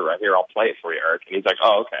my recorder right here. I'll play it for you, Eric. And he's like,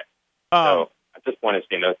 oh, okay. So at this point, it's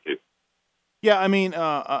seen those two. Yeah, I mean,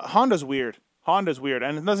 Honda's weird. And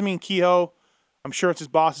it doesn't mean Kehoe. I'm sure it's his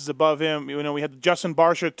bosses above him. We had Justin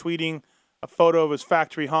Barcia tweeting a photo of his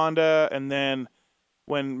factory Honda, and then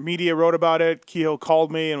when media wrote about it, Kehoe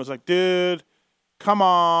called me and was like, dude, come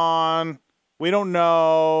on. We don't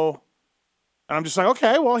know. And I'm just like,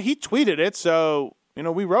 okay, well, he tweeted it, so,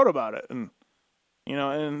 we wrote about it. And,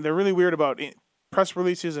 and they're really weird about press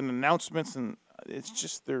releases and announcements, and it's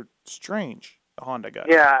just, they're strange, the Honda guys.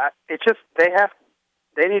 Yeah, it's just,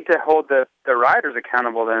 they need to hold the riders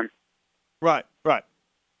accountable then. Right.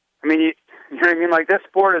 I mean, you know what I mean? Like, this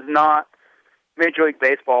sport is not Major League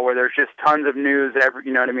Baseball where there's just tons of news,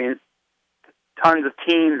 you know what I mean? Tons of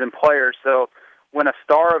teams and players. So when a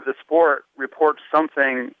star of the sport reports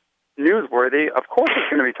something newsworthy, of course it's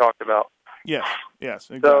going to be talked about. Yes,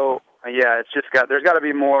 exactly. So, yeah, it's just there's got to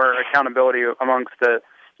be more accountability amongst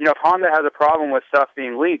if Honda has a problem with stuff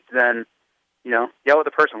being leaked, then, yell at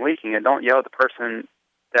the person leaking it. Don't yell at the person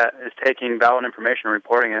that is taking valid information and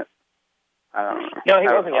reporting it. I don't know. No, he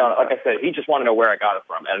wasn't yelling. Like I said, he just wanted to know where I got it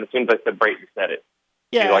from. And as soon as I said Brayton said it,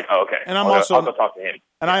 he's like, oh, okay. And I'll go talk to him.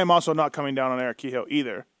 And I am also not coming down on Eric Kehoe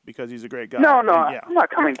either because he's a great guy. No, I'm not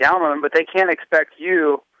coming down on him, but they can't expect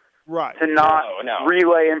you to not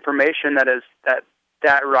relay information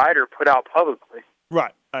that rider put out publicly.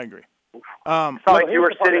 Right, I agree. It's not like you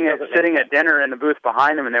were sitting at dinner in the booth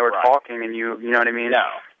behind him and they were talking and you know what I mean? No.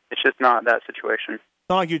 It's just not that situation. It's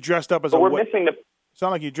not like you dressed up as we're missing it's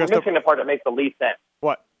not like you dressed we're missing the part that makes the least sense.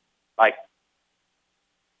 What? Like,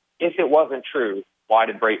 if it wasn't true, why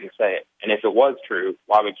did Brayton say it? And if it was true,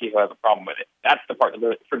 why would Kehoe have a problem with it? That's the part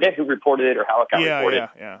that forget who reported it or how it got reported.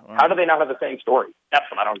 Yeah. Well, how do they not have the same story? That's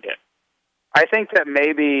what I don't get. I think that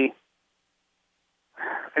maybe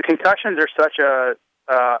the concussions are such a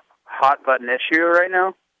hot button issue right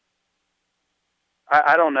now.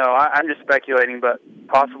 I don't know. I'm just speculating, but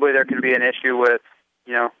possibly there could be an issue with,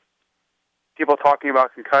 people talking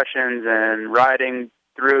about concussions and riding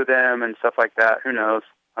through them and stuff like that. Who knows?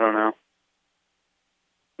 I don't know.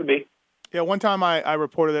 Could be. Yeah, one time I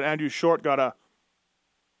reported that Andrew Short got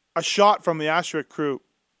a shot from the Asterisk crew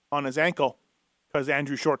on his ankle because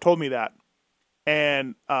Andrew Short told me that.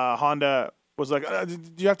 And Honda was like, do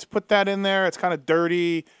you have to put that in there? It's kind of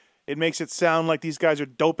dirty. It makes it sound like these guys are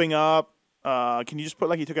doping up. Can you just put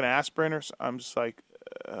like you took an aspirin or something? I'm just like,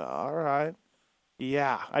 all right.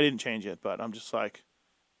 Yeah, I didn't change it, but I'm just like,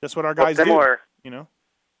 that's what our guys do.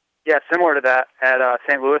 Yeah, similar to that at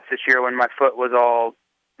St. Louis this year when my foot was all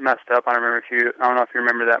messed up. I don't know if you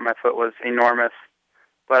remember that. My foot was enormous,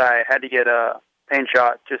 but I had to get a pain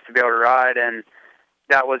shot just to be able to ride, and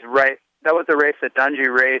that was the race that Dungey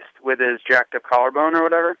raced with his jacked up collarbone or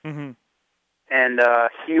whatever. Mm-hmm. And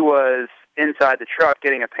he was inside the truck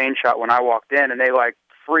getting a pain shot when I walked in, and they like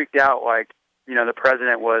freaked out like, the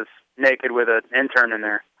president was naked with an intern in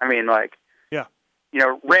there. I mean, like,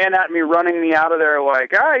 ran at me, running me out of there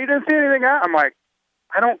like, you didn't see anything. I'm like,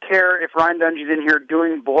 I don't care if Ryan Dungey's in here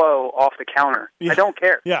doing blow off the counter. Yeah. I don't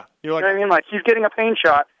care. Yeah. You're like, you know what I mean? Like, he's getting a pain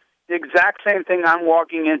shot, the exact same thing I'm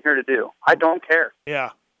walking in here to do. I don't care.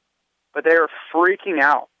 Yeah. But they are freaking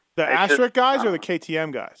out. The Asterisk guys or the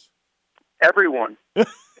KTM guys? Everyone. There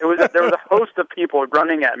was a host of people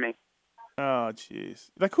running at me. Oh, jeez.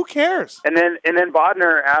 Like, who cares? And then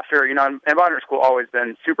Bodner, after, and Bodner's cool, always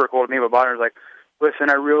been super cool to me, but Bodner's like, listen,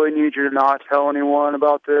 I really need you to not tell anyone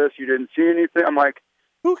about this. You didn't see anything. I'm like,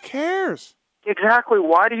 who cares? Exactly.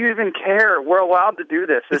 Why do you even care? We're allowed to do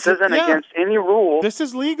this. This isn't against any rule. This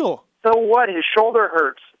is legal. So what? His shoulder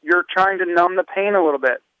hurts. You're trying to numb the pain a little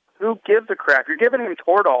bit. Who gives a crap? You're giving him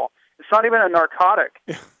Toradol. It's not even a narcotic.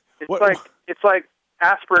 It's like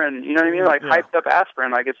aspirin. You know what I mean? Like hyped up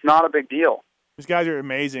aspirin. Like, it's not a big deal. These guys are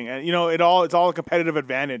amazing, and it's all a competitive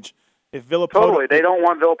advantage. If Villapoto, totally, they don't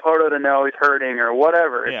want Villapoto to know he's hurting or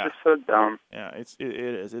whatever. It's just so dumb. Yeah, it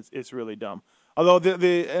is. It's really dumb. Although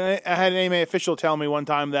I had an AMA official tell me one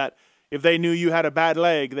time that if they knew you had a bad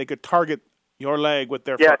leg, they could target your leg with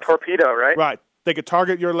their torpedo, right? Right. They could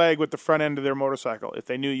target your leg with the front end of their motorcycle if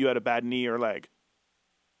they knew you had a bad knee or leg.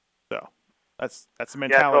 So that's the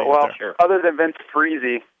mentality. Other than Vince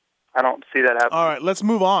Freezy, I don't see that happening. All right, let's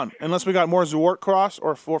move on. Unless we got more Zwart Cross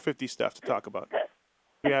or 450 stuff to talk about.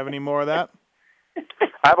 Do you have any more of that?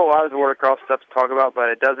 I have a lot of the motocross stuff to talk about, but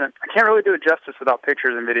I can't really do it justice without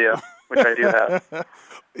pictures and video, which I do have.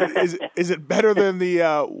 Is it better than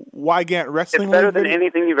the Wygant Wrestling League? It's better than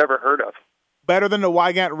anything you've ever heard of. Better than the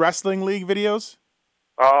Wygant Wrestling League videos?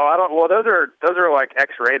 Oh, I don't. Well, those are like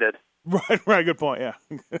X-rated. Right. Good point. Yeah.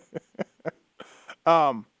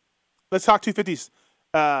 Let's talk 250s.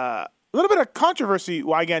 A little bit of controversy,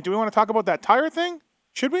 Wygant. Do we want to talk about that tire thing?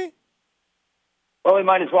 Should we? Well, we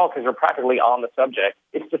might as well because we're practically on the subject.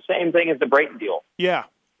 It's the same thing as the Brayton deal. Yeah.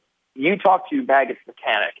 You talk to Baggett's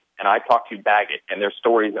mechanic, and I talk to Baggett, and their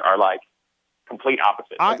stories are like complete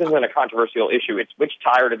opposites. This isn't a controversial issue. It's which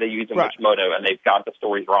tire do they use in which moto, and they've got the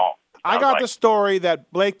stories wrong. I got the story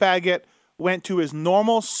that Blake Baggett went to his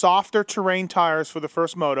normal, softer terrain tires for the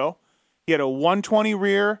first moto. He had a 120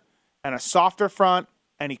 rear and a softer front,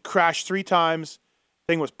 and he crashed 3 times.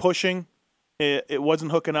 Thing was pushing. It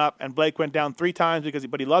wasn't hooking up, and Blake went down 3 times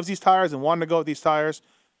but he loves these tires and wanted to go with these tires.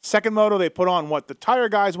 Second moto, they put on what the tire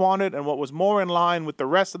guys wanted and what was more in line with the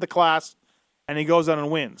rest of the class, and he goes on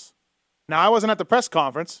and wins. Now, I wasn't at the press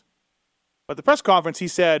conference, but the press conference, he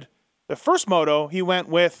said the first moto, he went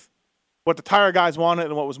with what the tire guys wanted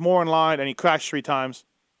and what was more in line, and he crashed 3 times.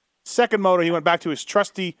 Second moto, he went back to his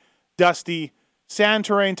trusty, dusty, sand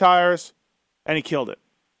terrain tires, and he killed it.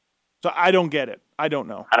 So I don't get it. I don't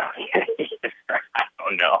know. I don't get it either. I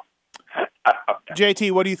don't know.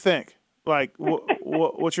 JT, what do you think? Like,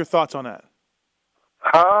 what's your thoughts on that?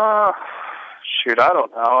 Shoot, I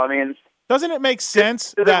don't know. I mean, doesn't it make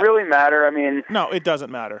sense? Does it really matter? I mean, no, it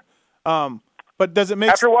doesn't matter. But does it make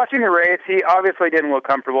after watching the race, he obviously didn't look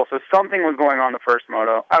comfortable, so something was going on the first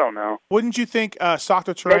moto. I don't know. Wouldn't you think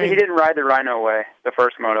softer terrain? Maybe he didn't ride the Rhino way, the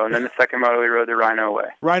first moto, and then the second moto he rode the Rhino way.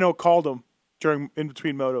 Rhino called him in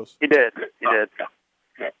between motos. He did.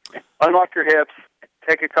 Unlock your hips,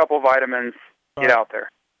 take a couple vitamins, get out there.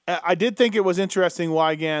 I did think it was interesting,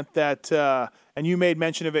 Wygant, that, and you made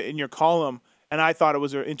mention of it in your column, and I thought it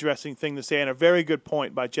was an interesting thing to say, and a very good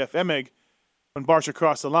point by Jeff Emig. When Barcia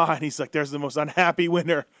crossed the line, he's like, there's the most unhappy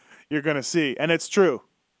winner you're going to see. And it's true.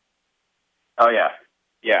 Oh, yeah.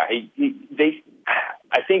 Yeah,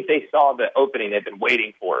 I think they saw the opening they've been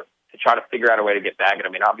waiting for to try to figure out a way to get Baggett. I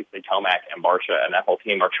mean, obviously Tomac and Barcia and that whole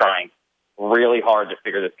team are trying really hard to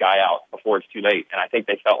figure this guy out before it's too late. And I think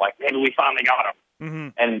they felt like, maybe we finally got him. Mm-hmm.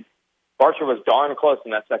 And Barcia was darn close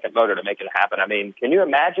in that second motor to make it happen. I mean, can you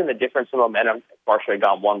imagine the difference in momentum if Barcia had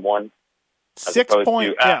gone 1-1? 6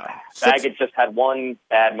 point, Baggett just had one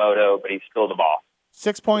bad moto, but he's still the boss.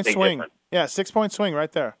 6 point swing. Difference. Yeah, 6 point swing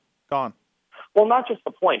right there. Gone. Well, not just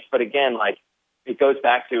the points, but again, like, it goes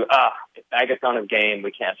back to, if Baggett's on his game,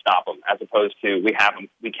 we can't stop him, as opposed to we have him,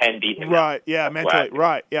 we can beat him. Right, yeah, mentally,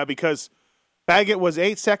 right. Yeah, because Baggett was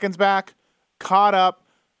 8 seconds back, caught up,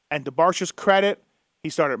 and to Barcia's credit, he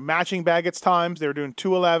started matching Baggett's times. They were doing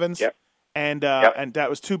 2:11s, and that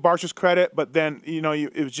was to Barcia's credit, but then,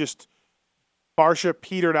 it was just Barcia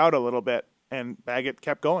petered out a little bit, and Baggett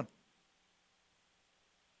kept going.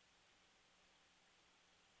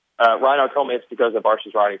 Rhino told me it's because of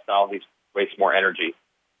Barcia's riding style. He wastes more energy.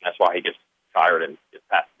 That's why he gets tired and gets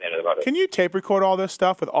past the end of the motor. Can you tape record all this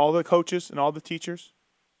stuff with all the coaches and all the teachers,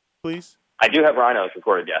 please? I do have Rhinos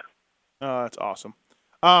recorded, yes. Oh, that's awesome.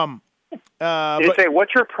 You say,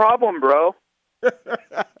 what's your problem, bro?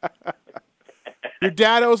 Your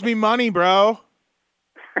dad owes me money, bro.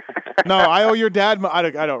 No, I owe your dad. I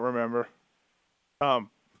don't remember.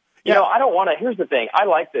 You know, I don't want to. Here's the thing. I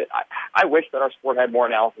like that. I wish that our sport had more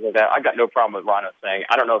analysis of that. I got no problem with Rhino saying,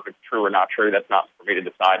 I don't know if it's true or not true. That's not for me to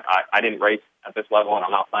decide. I didn't race at this level, and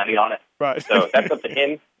I'm not planning on it. Right. So that's up to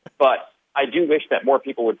him. But I do wish that more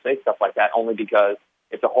people would say stuff like that, only because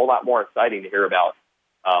it's a whole lot more exciting to hear about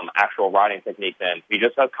actual riding technique than he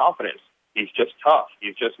just has confidence. He's just tough.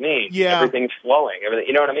 He's just mean. Yeah. Everything's flowing. Everything.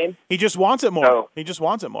 You know what I mean? He just wants it more. So, he just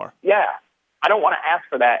wants it more. Yeah. I don't want to ask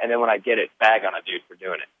for that, and then when I get it, bag on a dude for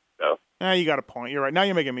doing it. So. You got a point. You're right. Now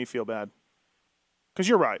you're making me feel bad. Because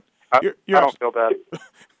you're right. I don't feel bad.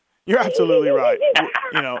 You're absolutely right.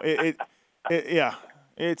 Yeah.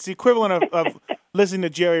 It's the equivalent of listening to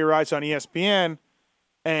Jerry Rice on ESPN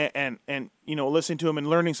and listening to him and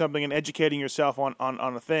learning something and educating yourself on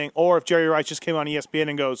a thing. Or if Jerry Rice just came on ESPN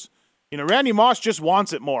and goes, Randy Moss just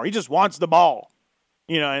wants it more. He just wants the ball.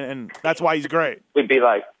 And that's why he's great. We'd be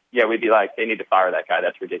like, they need to fire that guy.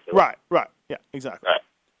 That's ridiculous. Right. Yeah, exactly. Right.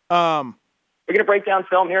 We're going to break down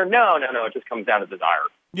film here? No. It just comes down to desire.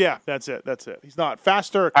 Yeah, that's it. He's not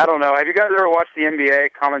faster. I don't know. Have you guys ever watched the NBA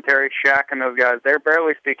commentary? Shaq and those guys, they're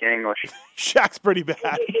barely speaking English. Shaq's pretty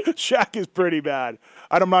bad. Shaq is pretty bad.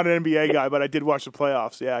 I'm not an NBA guy, but I did watch the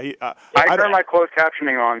playoffs. Yeah, I turn my closed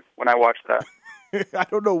captioning on when I watch that. I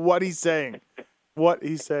don't know what he's saying. what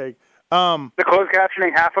he's saying. The closed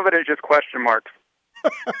captioning, half of it is just question marks.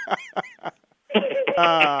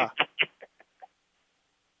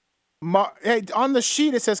 Hey, on the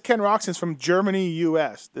sheet it says Ken Roczen's from Germany,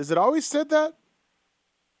 U.S. Does it always said that?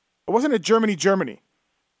 Or wasn't it Germany?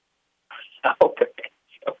 Okay.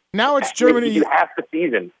 Now it's Germany. You half the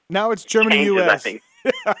season. Now it's Germany, U.S.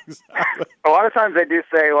 Yeah, exactly. A lot of times they do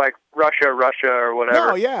say like Russia, or whatever.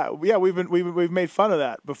 No, yeah. We've made fun of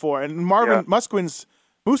that before. And Marvin Musquin's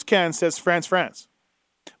Mooscan says France.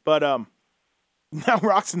 But now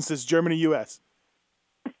Roxon says Germany, U.S.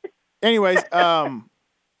 Anyways,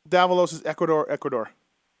 Davalos is Ecuador.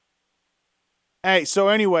 Hey, so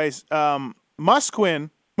anyways, Mooscan,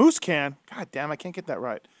 God damn, I can't get that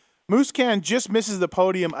right. Mooscan just misses the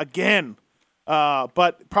podium again,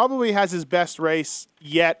 but probably has his best race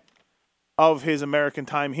yet of his American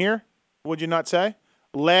time here, would you not say?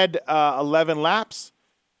 Led 11 laps,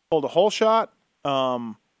 pulled a hole shot,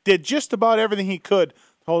 did just about everything he could to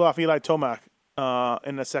hold off Eli Tomac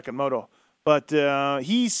in the second moto. But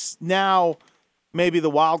he's now maybe the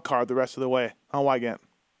wild card the rest of the way on Wygant.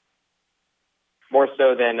 More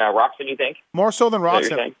so than Roczen, you think? More so than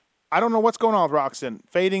Roczen. I don't know what's going on with Roczen.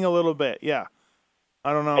 Fading a little bit, yeah.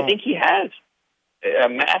 I don't know. I think he has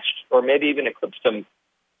matched or maybe even eclipsed him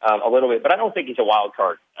a little bit, but I don't think he's a wild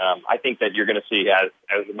card. I think that you're going to see, as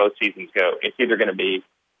most seasons go, it's either going to be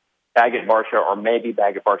Baggett, Barcia, or maybe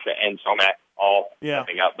Baggett, Barcia, and Tomac all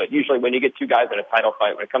stepping up. But usually when you get two guys in a title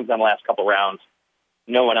fight, when it comes down the last couple rounds,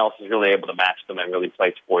 no one else is really able to match them and really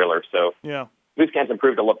play spoiler. So Mooscan's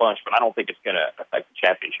improved a bunch, but I don't think it's going to affect the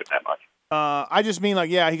championship that much. I just mean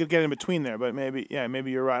he could get in between there, but maybe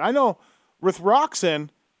you're right. I know with Roczen,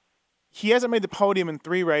 he hasn't made the podium in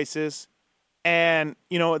 3 races, and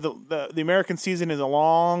the American season is a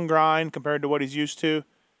long grind compared to what he's used to,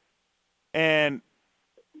 and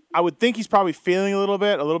I would think he's probably feeling a little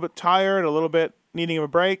bit tired, a little bit needing a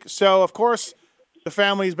break. So of course, the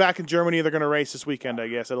family's back in Germany. They're going to race this weekend, I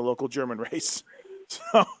guess, at a local German race.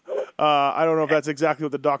 So I don't know if that's exactly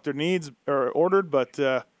what the doctor needs or ordered, but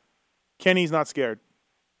Kenny's not scared.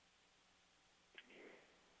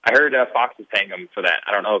 I heard Fox is paying him for that.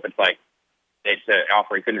 I don't know if it's like it's an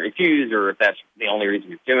offer he couldn't refuse or if that's the only reason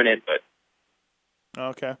he's doing it. But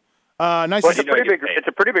okay, nice. Well, it's a pretty big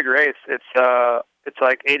race. It's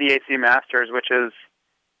like ADAC Masters, which is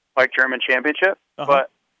like German Championship,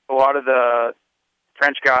 but a lot of the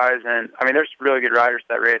French guys and there's really good riders to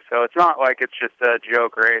that race. So it's not like it's just a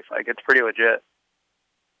joke race. Like it's pretty legit.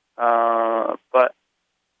 But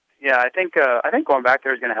yeah, I think going back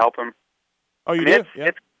there is going to help him. Oh, you do?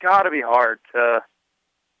 It's got to be hard to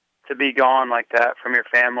be gone like that from your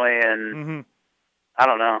family, and I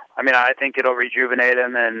don't know. I think it'll rejuvenate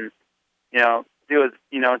him, and do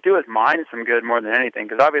his mind some good more than anything.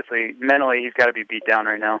 Because obviously, mentally, he's got to be beat down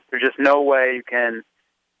right now. There's just no way you can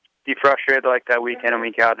be frustrated like that week in and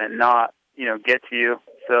week out and not get to you.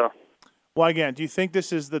 So, well, again, do you think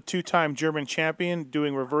this is the 2-time German champion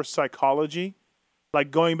doing reverse psychology?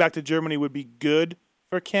 Like going back to Germany would be good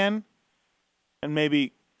for Ken, and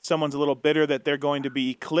maybe someone's a little bitter that they're going to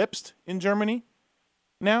be eclipsed in Germany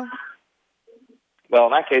now? Well,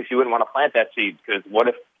 in that case, you wouldn't want to plant that seed, because what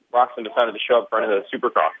if Roczen decided to show up in front of the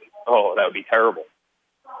Supercross? Oh, that would be terrible.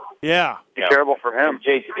 Yeah. Be terrible for him.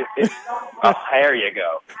 There you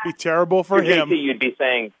go. Be terrible for him. JT, you'd be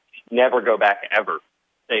saying, never go back ever.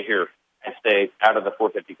 Stay here and stay out of the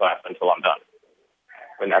 450 class until I'm done.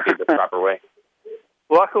 Wouldn't that be the proper way?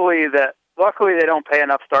 Luckily, they don't pay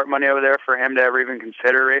enough start money over there for him to ever even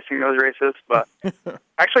consider racing those races. But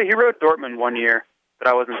actually, he rode Dortmund one year, but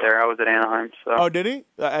I wasn't there. I was at Anaheim. So. Oh, did he?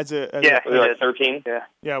 He did. 13? Yeah.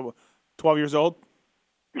 Yeah, 12 years old?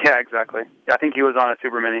 Yeah, exactly. I think he was on a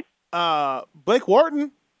Super Mini. Blake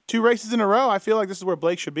Wharton, 2 races in a row. I feel like this is where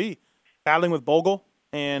Blake should be, battling with Bogle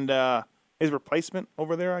and his replacement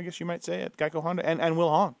over there, I guess you might say, at Geico Honda, and Will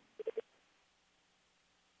Hahn.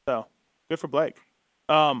 So, good for Blake.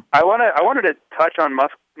 I wanted to touch on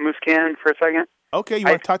Mooscan for a second. Okay, you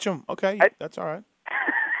want to touch him? Okay, that's all right.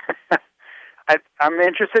 I'm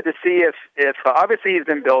interested to see if obviously he's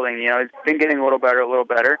been building. He's been getting a little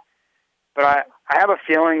better. But I have a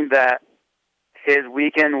feeling that his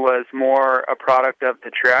weekend was more a product of the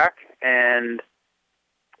track, and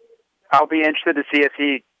I'll be interested to see if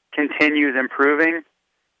he continues improving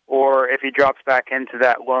or if he drops back into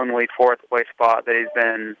that lonely 4th place spot that he's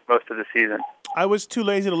been most of the season. I was too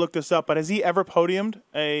lazy to look this up, but has he ever podiumed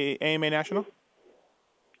a AMA National?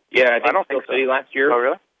 Yeah, I don't think City last year. Oh,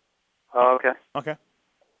 really? Oh, okay. Okay.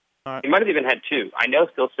 All right. He might have even had 2. I know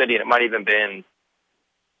Steel City, and it might have even been...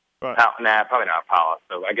 Right. Nah, probably not Pala,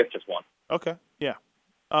 so I guess just 1. Okay, yeah.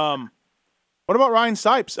 What about Ryan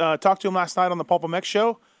Sipes? Talked to him last night on the Pulp MX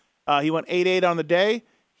show. He went 8-8 on the day.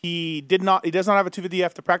 He does not have a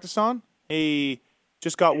 250F to practice on. He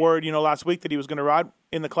just got word, last week that he was going to ride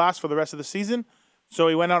in the class for the rest of the season. So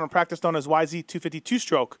he went out and practiced on his YZ 252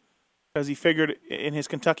 stroke because he figured in his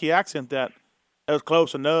Kentucky accent that it was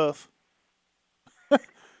close enough.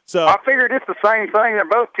 So I figured it's the same thing. They're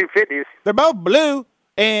both 250s. They're both blue,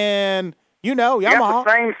 and Yamaha. You got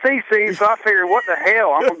the same CC, so I figured, what the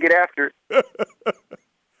hell? I'm going to get after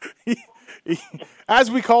it.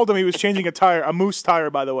 As we called him, he was changing a moose tire,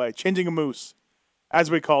 by the way, changing a moose,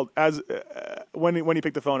 when he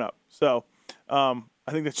picked the phone up. So I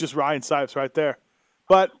think that's just Ryan Sipes right there.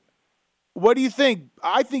 But what do you think?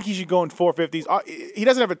 I think he should go in 450s. He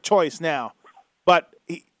doesn't have a choice now, but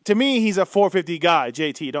to me, he's a 450 guy,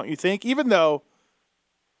 JT, don't you think? Even though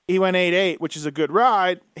he went 8-8, which is a good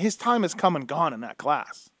ride, his time has come and gone in that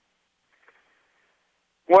class.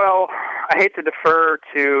 Well, I hate to defer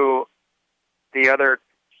to the other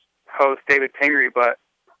host, David Pingree, but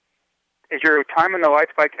is your time in the light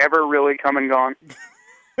spike ever really come and gone?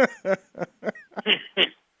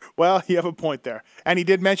 Well, you have a point there. And he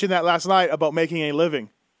did mention that last night about making a living.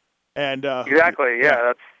 And exactly, yeah,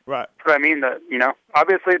 that's right. What I mean.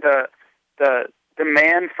 Obviously the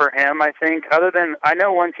demand for him, I think, other than I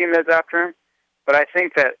know one team that's after him, but I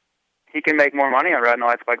think that he can make more money on riding the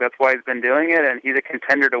light spike. That's why he's been doing it, and he's a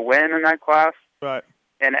contender to win in that class. Right.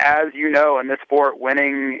 And as you know, in this sport,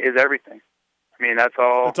 winning is everything. I mean, that's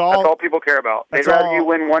all people care about. They'd rather you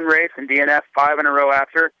win one race and DNF 5 in a row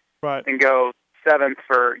after, right, than go 7th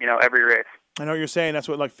for every race. I know what you're saying. That's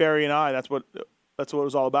what, like Ferry and I, that's what it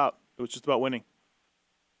was all about. It was just about winning.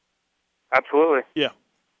 Absolutely. Yeah.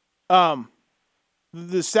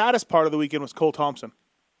 The saddest part of the weekend was Cole Thompson.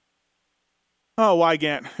 Oh,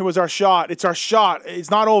 Wygant. It was our shot. It's our shot. It's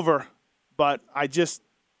not over. But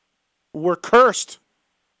we're cursed.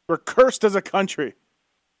 We're cursed as a country.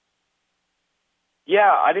 Yeah,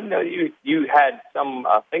 I didn't know you had some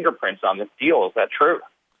fingerprints on this deal. Is that true?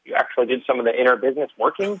 You actually did some of the inner business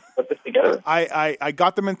working to put this together? I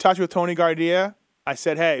got them in touch with Tony Gardia. I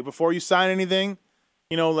said, hey, before you sign anything,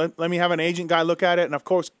 let me have an agent guy look at it. And, of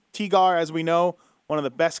course, Tigar, as we know, one of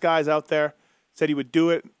the best guys out there, said he would do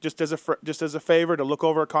it just as a favor to look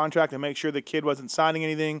over a contract and make sure the kid wasn't signing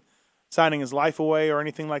anything, signing his life away or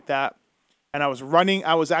anything like that. And I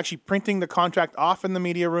was actually printing the contract off in the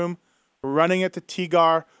media room, running it to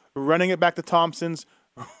Tigar, running it back to Thompson's,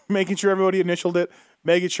 making sure everybody initialed it,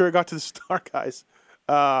 making sure it got to the star guys.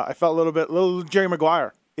 I felt a little Jerry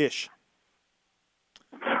Maguire-ish.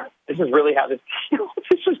 This is really how this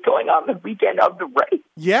was going on the weekend of the race.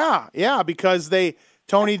 Yeah, because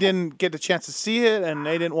Tony didn't get the chance to see it, and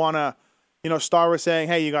they didn't want to, Star was saying,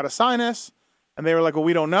 hey, you got to sign us. And they were like, well,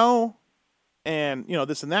 we don't know. And,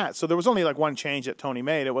 this and that. So there was only like one change that Tony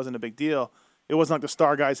made. It wasn't a big deal. It wasn't like the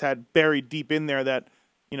Star guys had buried deep in there that,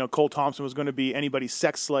 Cole Thompson was going to be anybody's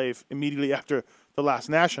sex slave immediately after the last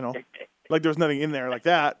national. Like there was nothing in there like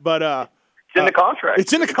that. But it's in the contract.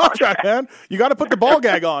 It's in the contract, man. You got to put the ball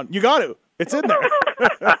gag on. You got to. It's in there.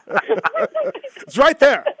 It's right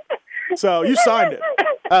there. So you signed it.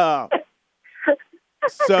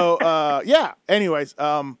 Yeah. Anyways,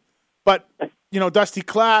 but Dusty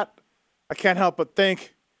Klatt, I can't help but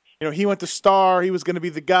think, he went to Star. He was going to be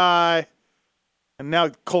the guy. And now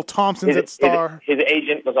Cole Thompson's at Star. His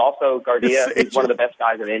agent was also Gardia. He's one of the best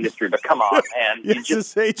guys in the industry. But come on, man. Yes,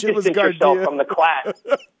 his agent was Gardia. Distance yourself from the Klatt.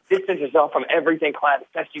 Distance yourself from everything Klatt as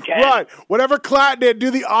best you can. Right. Whatever Klatt did,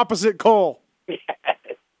 do the opposite, Cole. Yes.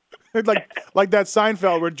 like that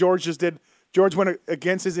Seinfeld where George went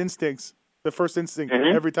against his instincts, the first instinct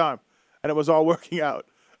every time. And it was all working out.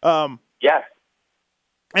 Yes.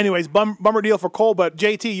 Anyways, bummer deal for Cole. But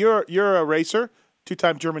JT, you're a racer,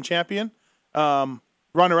 2-time German champion.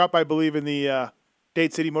 Runner-up, I believe, in the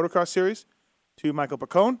Dade City Motocross Series to Michael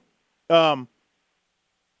Pacone.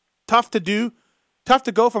 Tough to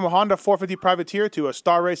go from a Honda 450 Privateer to a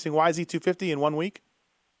Star Racing YZ250 in 1 week.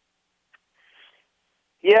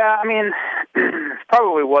 Yeah, I mean, it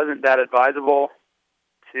probably wasn't that advisable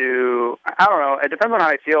to, I don't know, it depends on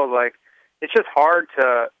how he feels. Like, it's just hard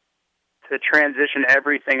to transition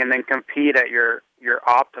everything and then compete at your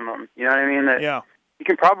optimum. You know what I mean? Yeah. You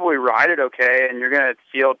can probably ride it okay, and you're going to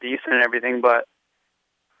feel decent and everything, but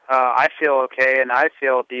I feel okay, and I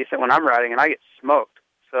feel decent when I'm riding, and I get smoked.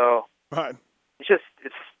 So right. It's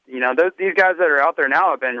these guys that are out there now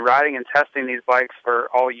have been riding and testing these bikes for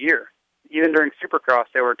all year. Even during Supercross,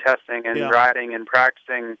 they were testing and riding and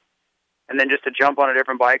practicing, and then just to jump on a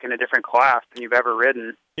different bike in a different class than you've ever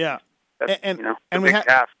ridden. Yeah. That's, and we had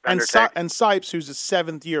and Sipes, who's a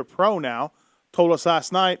 7th-year pro now, told us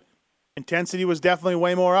last night intensity was definitely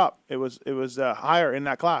way more up. It was higher in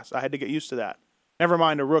that class. I had to get used to that. Never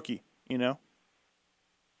mind a rookie, you know.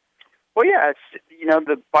 Well, yeah, it's, you know,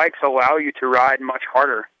 the bikes allow you to ride much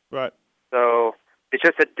harder. Right. So it's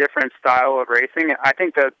just a different style of racing. I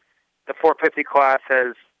think that the 450 class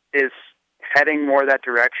is heading more that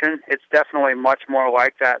direction. It's definitely much more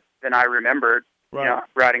like that than I remembered, right. You know,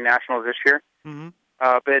 riding nationals this year. Mm-hmm.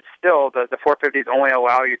 But it's still, the 450s only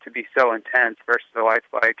allow you to be so intense versus the lights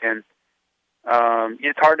bike. And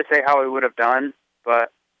it's hard to say how we would have done,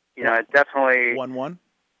 but, you know, it definitely... 1-1?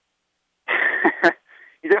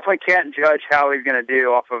 You definitely can't judge how he's going to do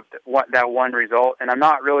off of that one result. And I'm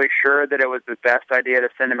not really sure that it was the best idea to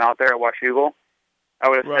send him out there at Washougal. I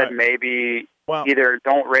would have said maybe either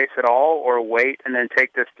don't race at all or wait and then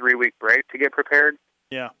take this 3-week break to get prepared.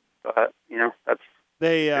 Yeah. But, you know, it's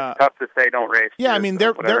tough to say don't race. Yeah, I mean,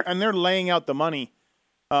 they're laying out the money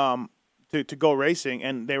to go racing,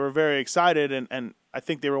 and they were very excited, and I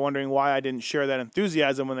think they were wondering why I didn't share that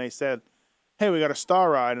enthusiasm when they said, hey, we got a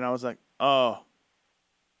star ride, and I was like, oh.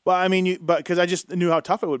 Well, I mean, because I just knew how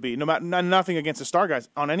tough it would be. No matter nothing against the star guys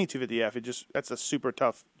on any 250F, that's a super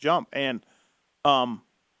tough jump, and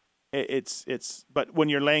it's. But when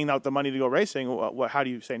you're laying out the money to go racing, how do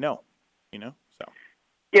you say no? You know, so.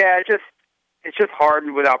 Yeah, it's just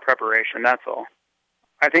hard without preparation. That's all.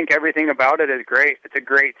 I think everything about it is great. It's a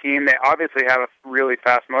great team. They obviously have a really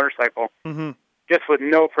fast motorcycle. Mm-hmm. Just with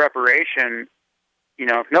no preparation, you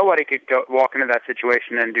know, nobody could walk into that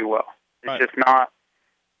situation and do well. It's just not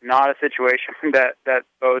a situation that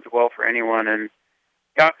bodes well for anyone. And,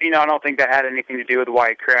 you know, I don't think that had anything to do with why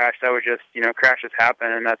he crashed. That was just, you know, crashes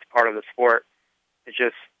happen, and that's part of the sport. It's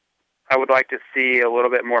just, I would like to see a little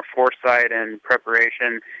bit more foresight and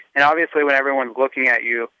preparation. And obviously when everyone's looking at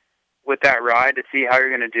you with that ride to see how you're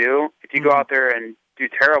going to do, if you go out there and do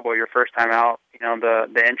terrible your first time out, you know,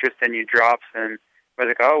 the interest in you drops, and we're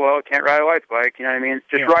like, oh, well, can't ride a lights bike. You know what I mean?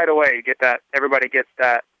 Just right away, you get that, everybody gets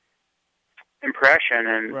that impression,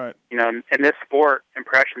 and you know, in this sport,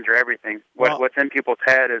 impressions are everything. What's in people's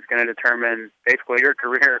head is going to determine basically your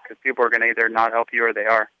career, because people are going to either not help you or they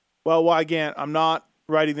are. Well, again, I'm not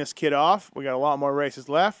writing this kid off. We got a lot more races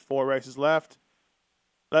left. 4 races left.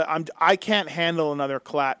 I can't handle another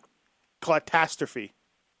catastrophe.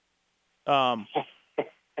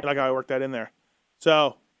 Like how I worked that in there.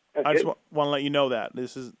 So I just want to let you know that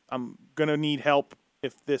I'm going to need help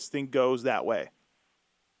if this thing goes that way.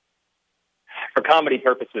 For comedy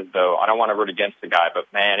purposes, though, I don't want to root against the guy, but,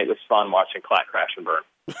 man, it was fun watching Clat crash and burn.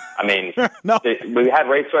 I mean, we had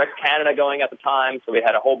Racewax Canada going at the time, so we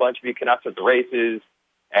had a whole bunch of you Canucks at the races,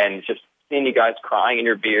 and just seeing you guys crying in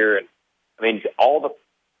your beer. And I mean,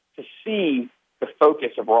 to see the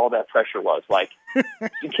focus of where all that pressure was. Like,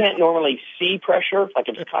 you can't normally see pressure. Like,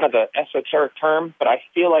 it's kind of an esoteric term, but I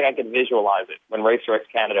feel like I could visualize it when Racewax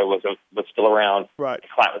Canada was still around. Right.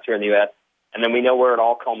 Clat was here in the U.S., and then we know where it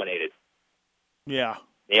all culminated. Yeah.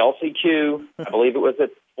 The LCQ, I believe it was at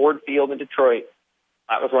Ford Field in Detroit.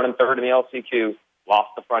 I was running third in the LCQ, lost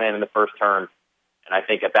the front end in the first turn. And I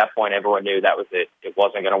think at that point, everyone knew that was it. It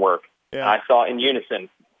wasn't going to work. Yeah. And I saw in unison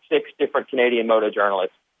 6 different Canadian moto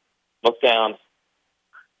journalists look down,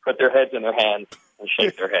 put their heads in their hands, and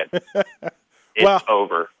shake their head. It's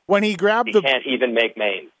over. When he grabbed can't even make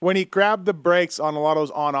mains. When he grabbed the brakes on a lot of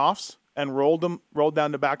those on-offs and rolled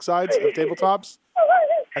down the backsides of tabletops,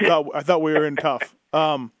 I thought we were in tough.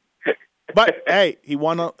 But hey, he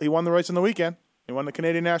won the race on the weekend. He won the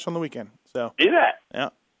Canadian National on the weekend. So do that. Yeah.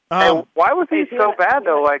 Hey, why was he so bad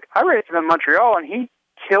though? Like, I raced him in Montreal and he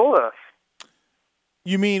killed us.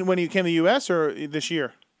 You mean when he came to the U.S. or this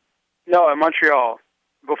year? No, in Montreal,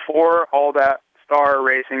 before all that star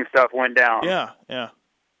racing stuff went down. Yeah.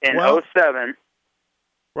 In 07.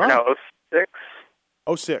 Right. No, 06.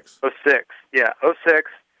 06. 06. Yeah, 06.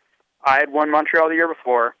 I had won Montreal the year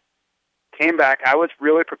before, came back. I was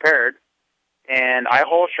really prepared, and I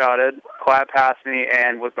hole-shotted. Clat passed me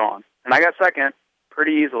and was gone. And I got second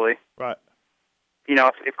pretty easily. Right. You know,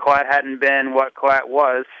 if Clat hadn't been what Clat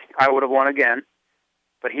was, I would have won again.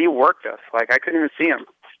 But he worked us. Like, I couldn't even see him.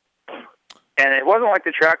 And it wasn't like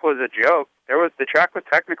the track was a joke. The track was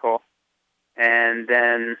technical. And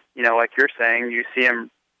then, you know, like you're saying, you see him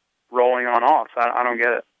rolling on off. I don't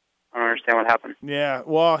get it. I don't understand what happened. Yeah,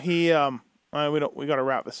 well, we got to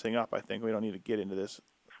wrap this thing up. I think we don't need to get into this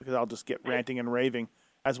because I'll just get ranting and raving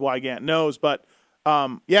as Wygant knows. But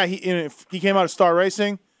he came out of Star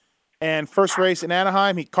Racing, and first race in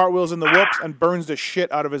Anaheim, he cartwheels in the whoops and burns the shit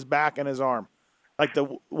out of his back and his arm. Like the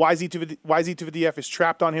YZ250F is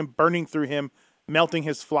trapped on him, burning through him, melting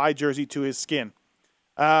his fly jersey to his skin.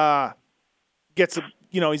 He's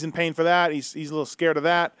in pain for that. He's a little scared of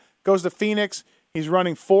that. goes to Phoenix. He's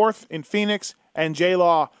running 4th in Phoenix, and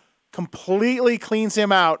J-Law completely cleans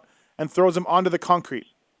him out and throws him onto the concrete.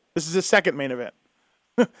 This is his second main event.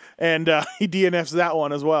 And he DNFs that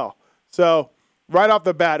one as well. So right off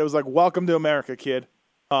the bat, it was like, welcome to America, kid.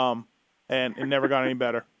 And it never got any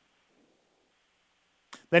better.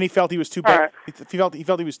 Then he felt he was too big. He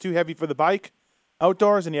felt he was too heavy for the bike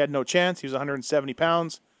outdoors, and he had no chance. He was 170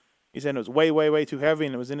 pounds. He said it was way, way, way too heavy,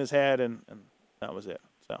 and it was in his head, and that was it.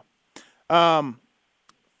 So,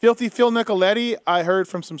 Filthy Phil Nicoletti, I heard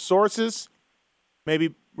from some sources,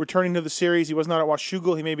 maybe returning to the series. He was not at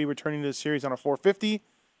Washougal. He may be returning to the series on a 450.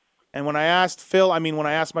 And when I asked when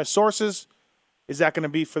I asked my sources, is that going to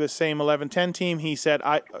be for the same 11-10 team?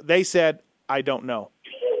 They said, I don't know.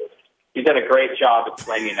 You did a great job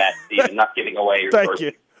explaining that, Steve, and not giving away your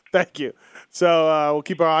sources. Thank you. So we'll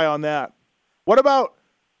keep our eye on that. What about,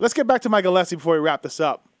 let's get back to Mike Alessi before we wrap this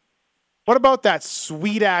up. What about that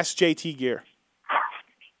sweet-ass JT gear?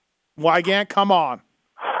 Wygant, come on.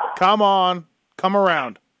 Come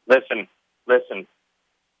around. Listen.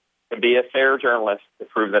 To be a fair journalist, to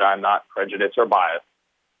prove that I'm not prejudiced or biased,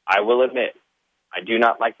 I will admit, I do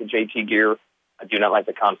not like the JT gear. I do not like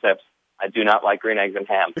the concepts. I do not like green eggs and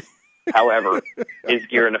ham. However, his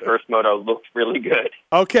gear in the first moto looked really good.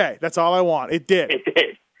 Okay, that's all I want. It did. It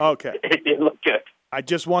did. Okay. It did look good. I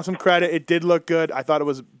just want some credit. It did look good. I thought it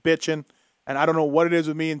was bitching, and I don't know what it is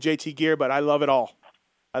with me and JT gear, but I love it all.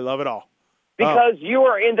 Because you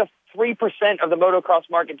are in the 3% of the motocross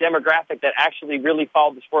market demographic that actually really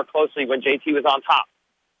followed the sport closely when JT was on top.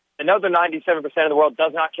 Another 97% of the world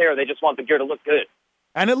does not care. They just want the gear to look good.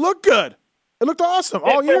 And it looked good. It looked awesome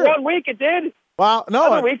all year. For 1 week, it did. Well,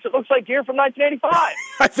 no. Other weeks, it looks like gear from 1985.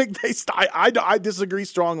 I think I disagree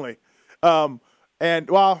strongly. And,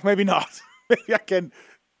 well, maybe not. Maybe I can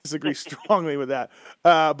disagree strongly with that.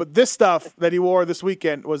 But this stuff that he wore this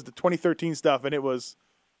weekend was the 2013 stuff, and it was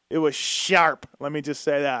sharp. Let me just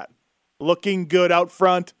say that. Looking good out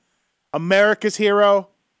front. America's hero,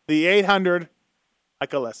 the 800,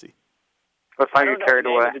 Mike Alessi. Let's not get carried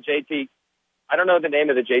away. I don't know the name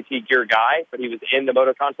of the JT gear guy, but he was in the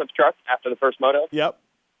Moto Concepts truck after the first moto. Yep.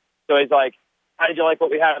 So he's like, how did you like what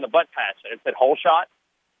we had on the butt patch? And it said hole shot.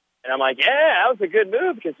 And I'm like, yeah, that was a good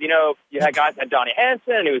move because, you had guys had Donnie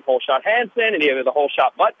Hansen, and he was hole shot Hansen, and he had the hole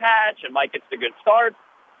shot butt patch, and Mike gets the good start.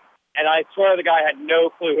 And I swear the guy had no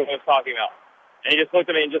clue who I was talking about. And he just looked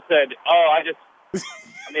at me and just said,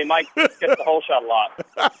 Mike gets the hole shot a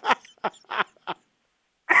lot.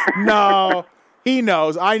 No. He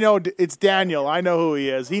knows. I know it's Daniel. I know who he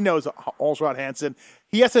is. He knows Holshot Hansen.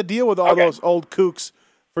 He has to deal with all those old kooks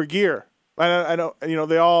for gear. I know.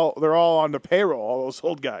 They're all on the payroll. All those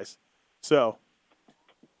old guys. So.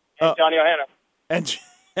 And Johnny Ohana.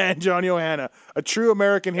 And Johnny Ohana, a true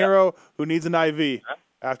American hero who needs an IV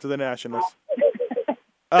after the Nationals.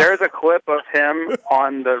 There's a clip of him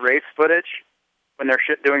on the race footage when they're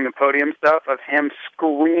doing the podium stuff of him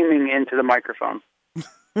screaming into the microphone.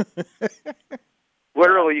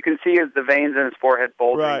 Literally, you can see the veins in his forehead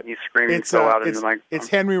bulging. Right. He's screaming so loud into the microphone. It's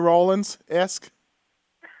Henry Rollins-esque.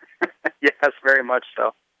 Yes, very much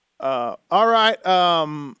so. All right.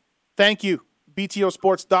 Thank you.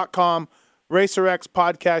 BTOsports.com, RacerX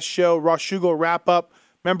podcast show, Washougal wrap-up.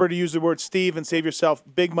 Remember to use the word Steve and save yourself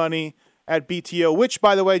big money at BTO, which,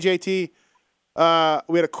 by the way, JT,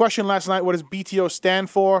 we had a question last night. What does BTO stand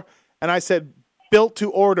for? And I said, built to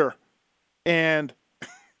order. And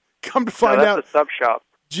come to find out, that's a sub shop.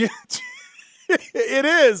 It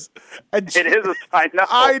is. It is.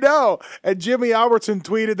 I know. And Jimmy Albertson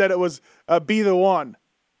tweeted that it was "Be the One."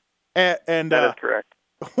 And that is correct.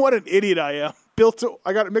 What an idiot I am!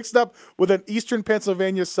 I got it mixed up with an Eastern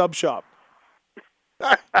Pennsylvania sub shop.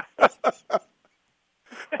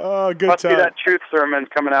 Oh, good Must time. be that truth sermon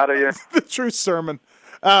coming out of you. The truth sermon.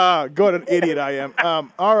 What an idiot I am.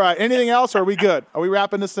 All right. Anything else? Or are we good? Are we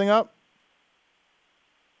wrapping this thing up?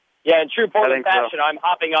 Yeah, in true Portland fashion, I'm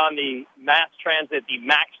hopping on the mass transit, the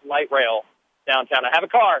Max Light Rail downtown. I have a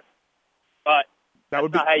car, but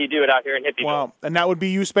that's not how you do it out here in Hippie. Wow, and that would be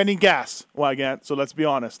you spending gas. Well, again, so let's be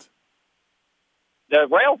honest. The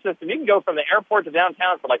rail system, you can go from the airport to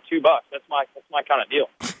downtown for like $2. That's my kind of deal.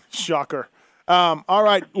 Shocker. All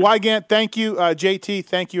right, Wygant, thank you. JT,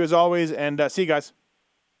 thank you as always, and see you guys.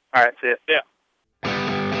 All right, see you. Yeah.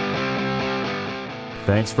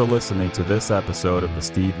 Thanks for listening to this episode of The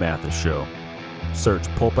Steve Mathis Show. Search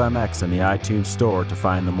Pulp MX in the iTunes Store to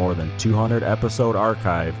find the more than 200 episode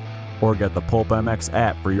archive, or get the Pulp MX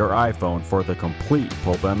app for your iPhone for the complete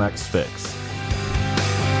Pulp MX fix.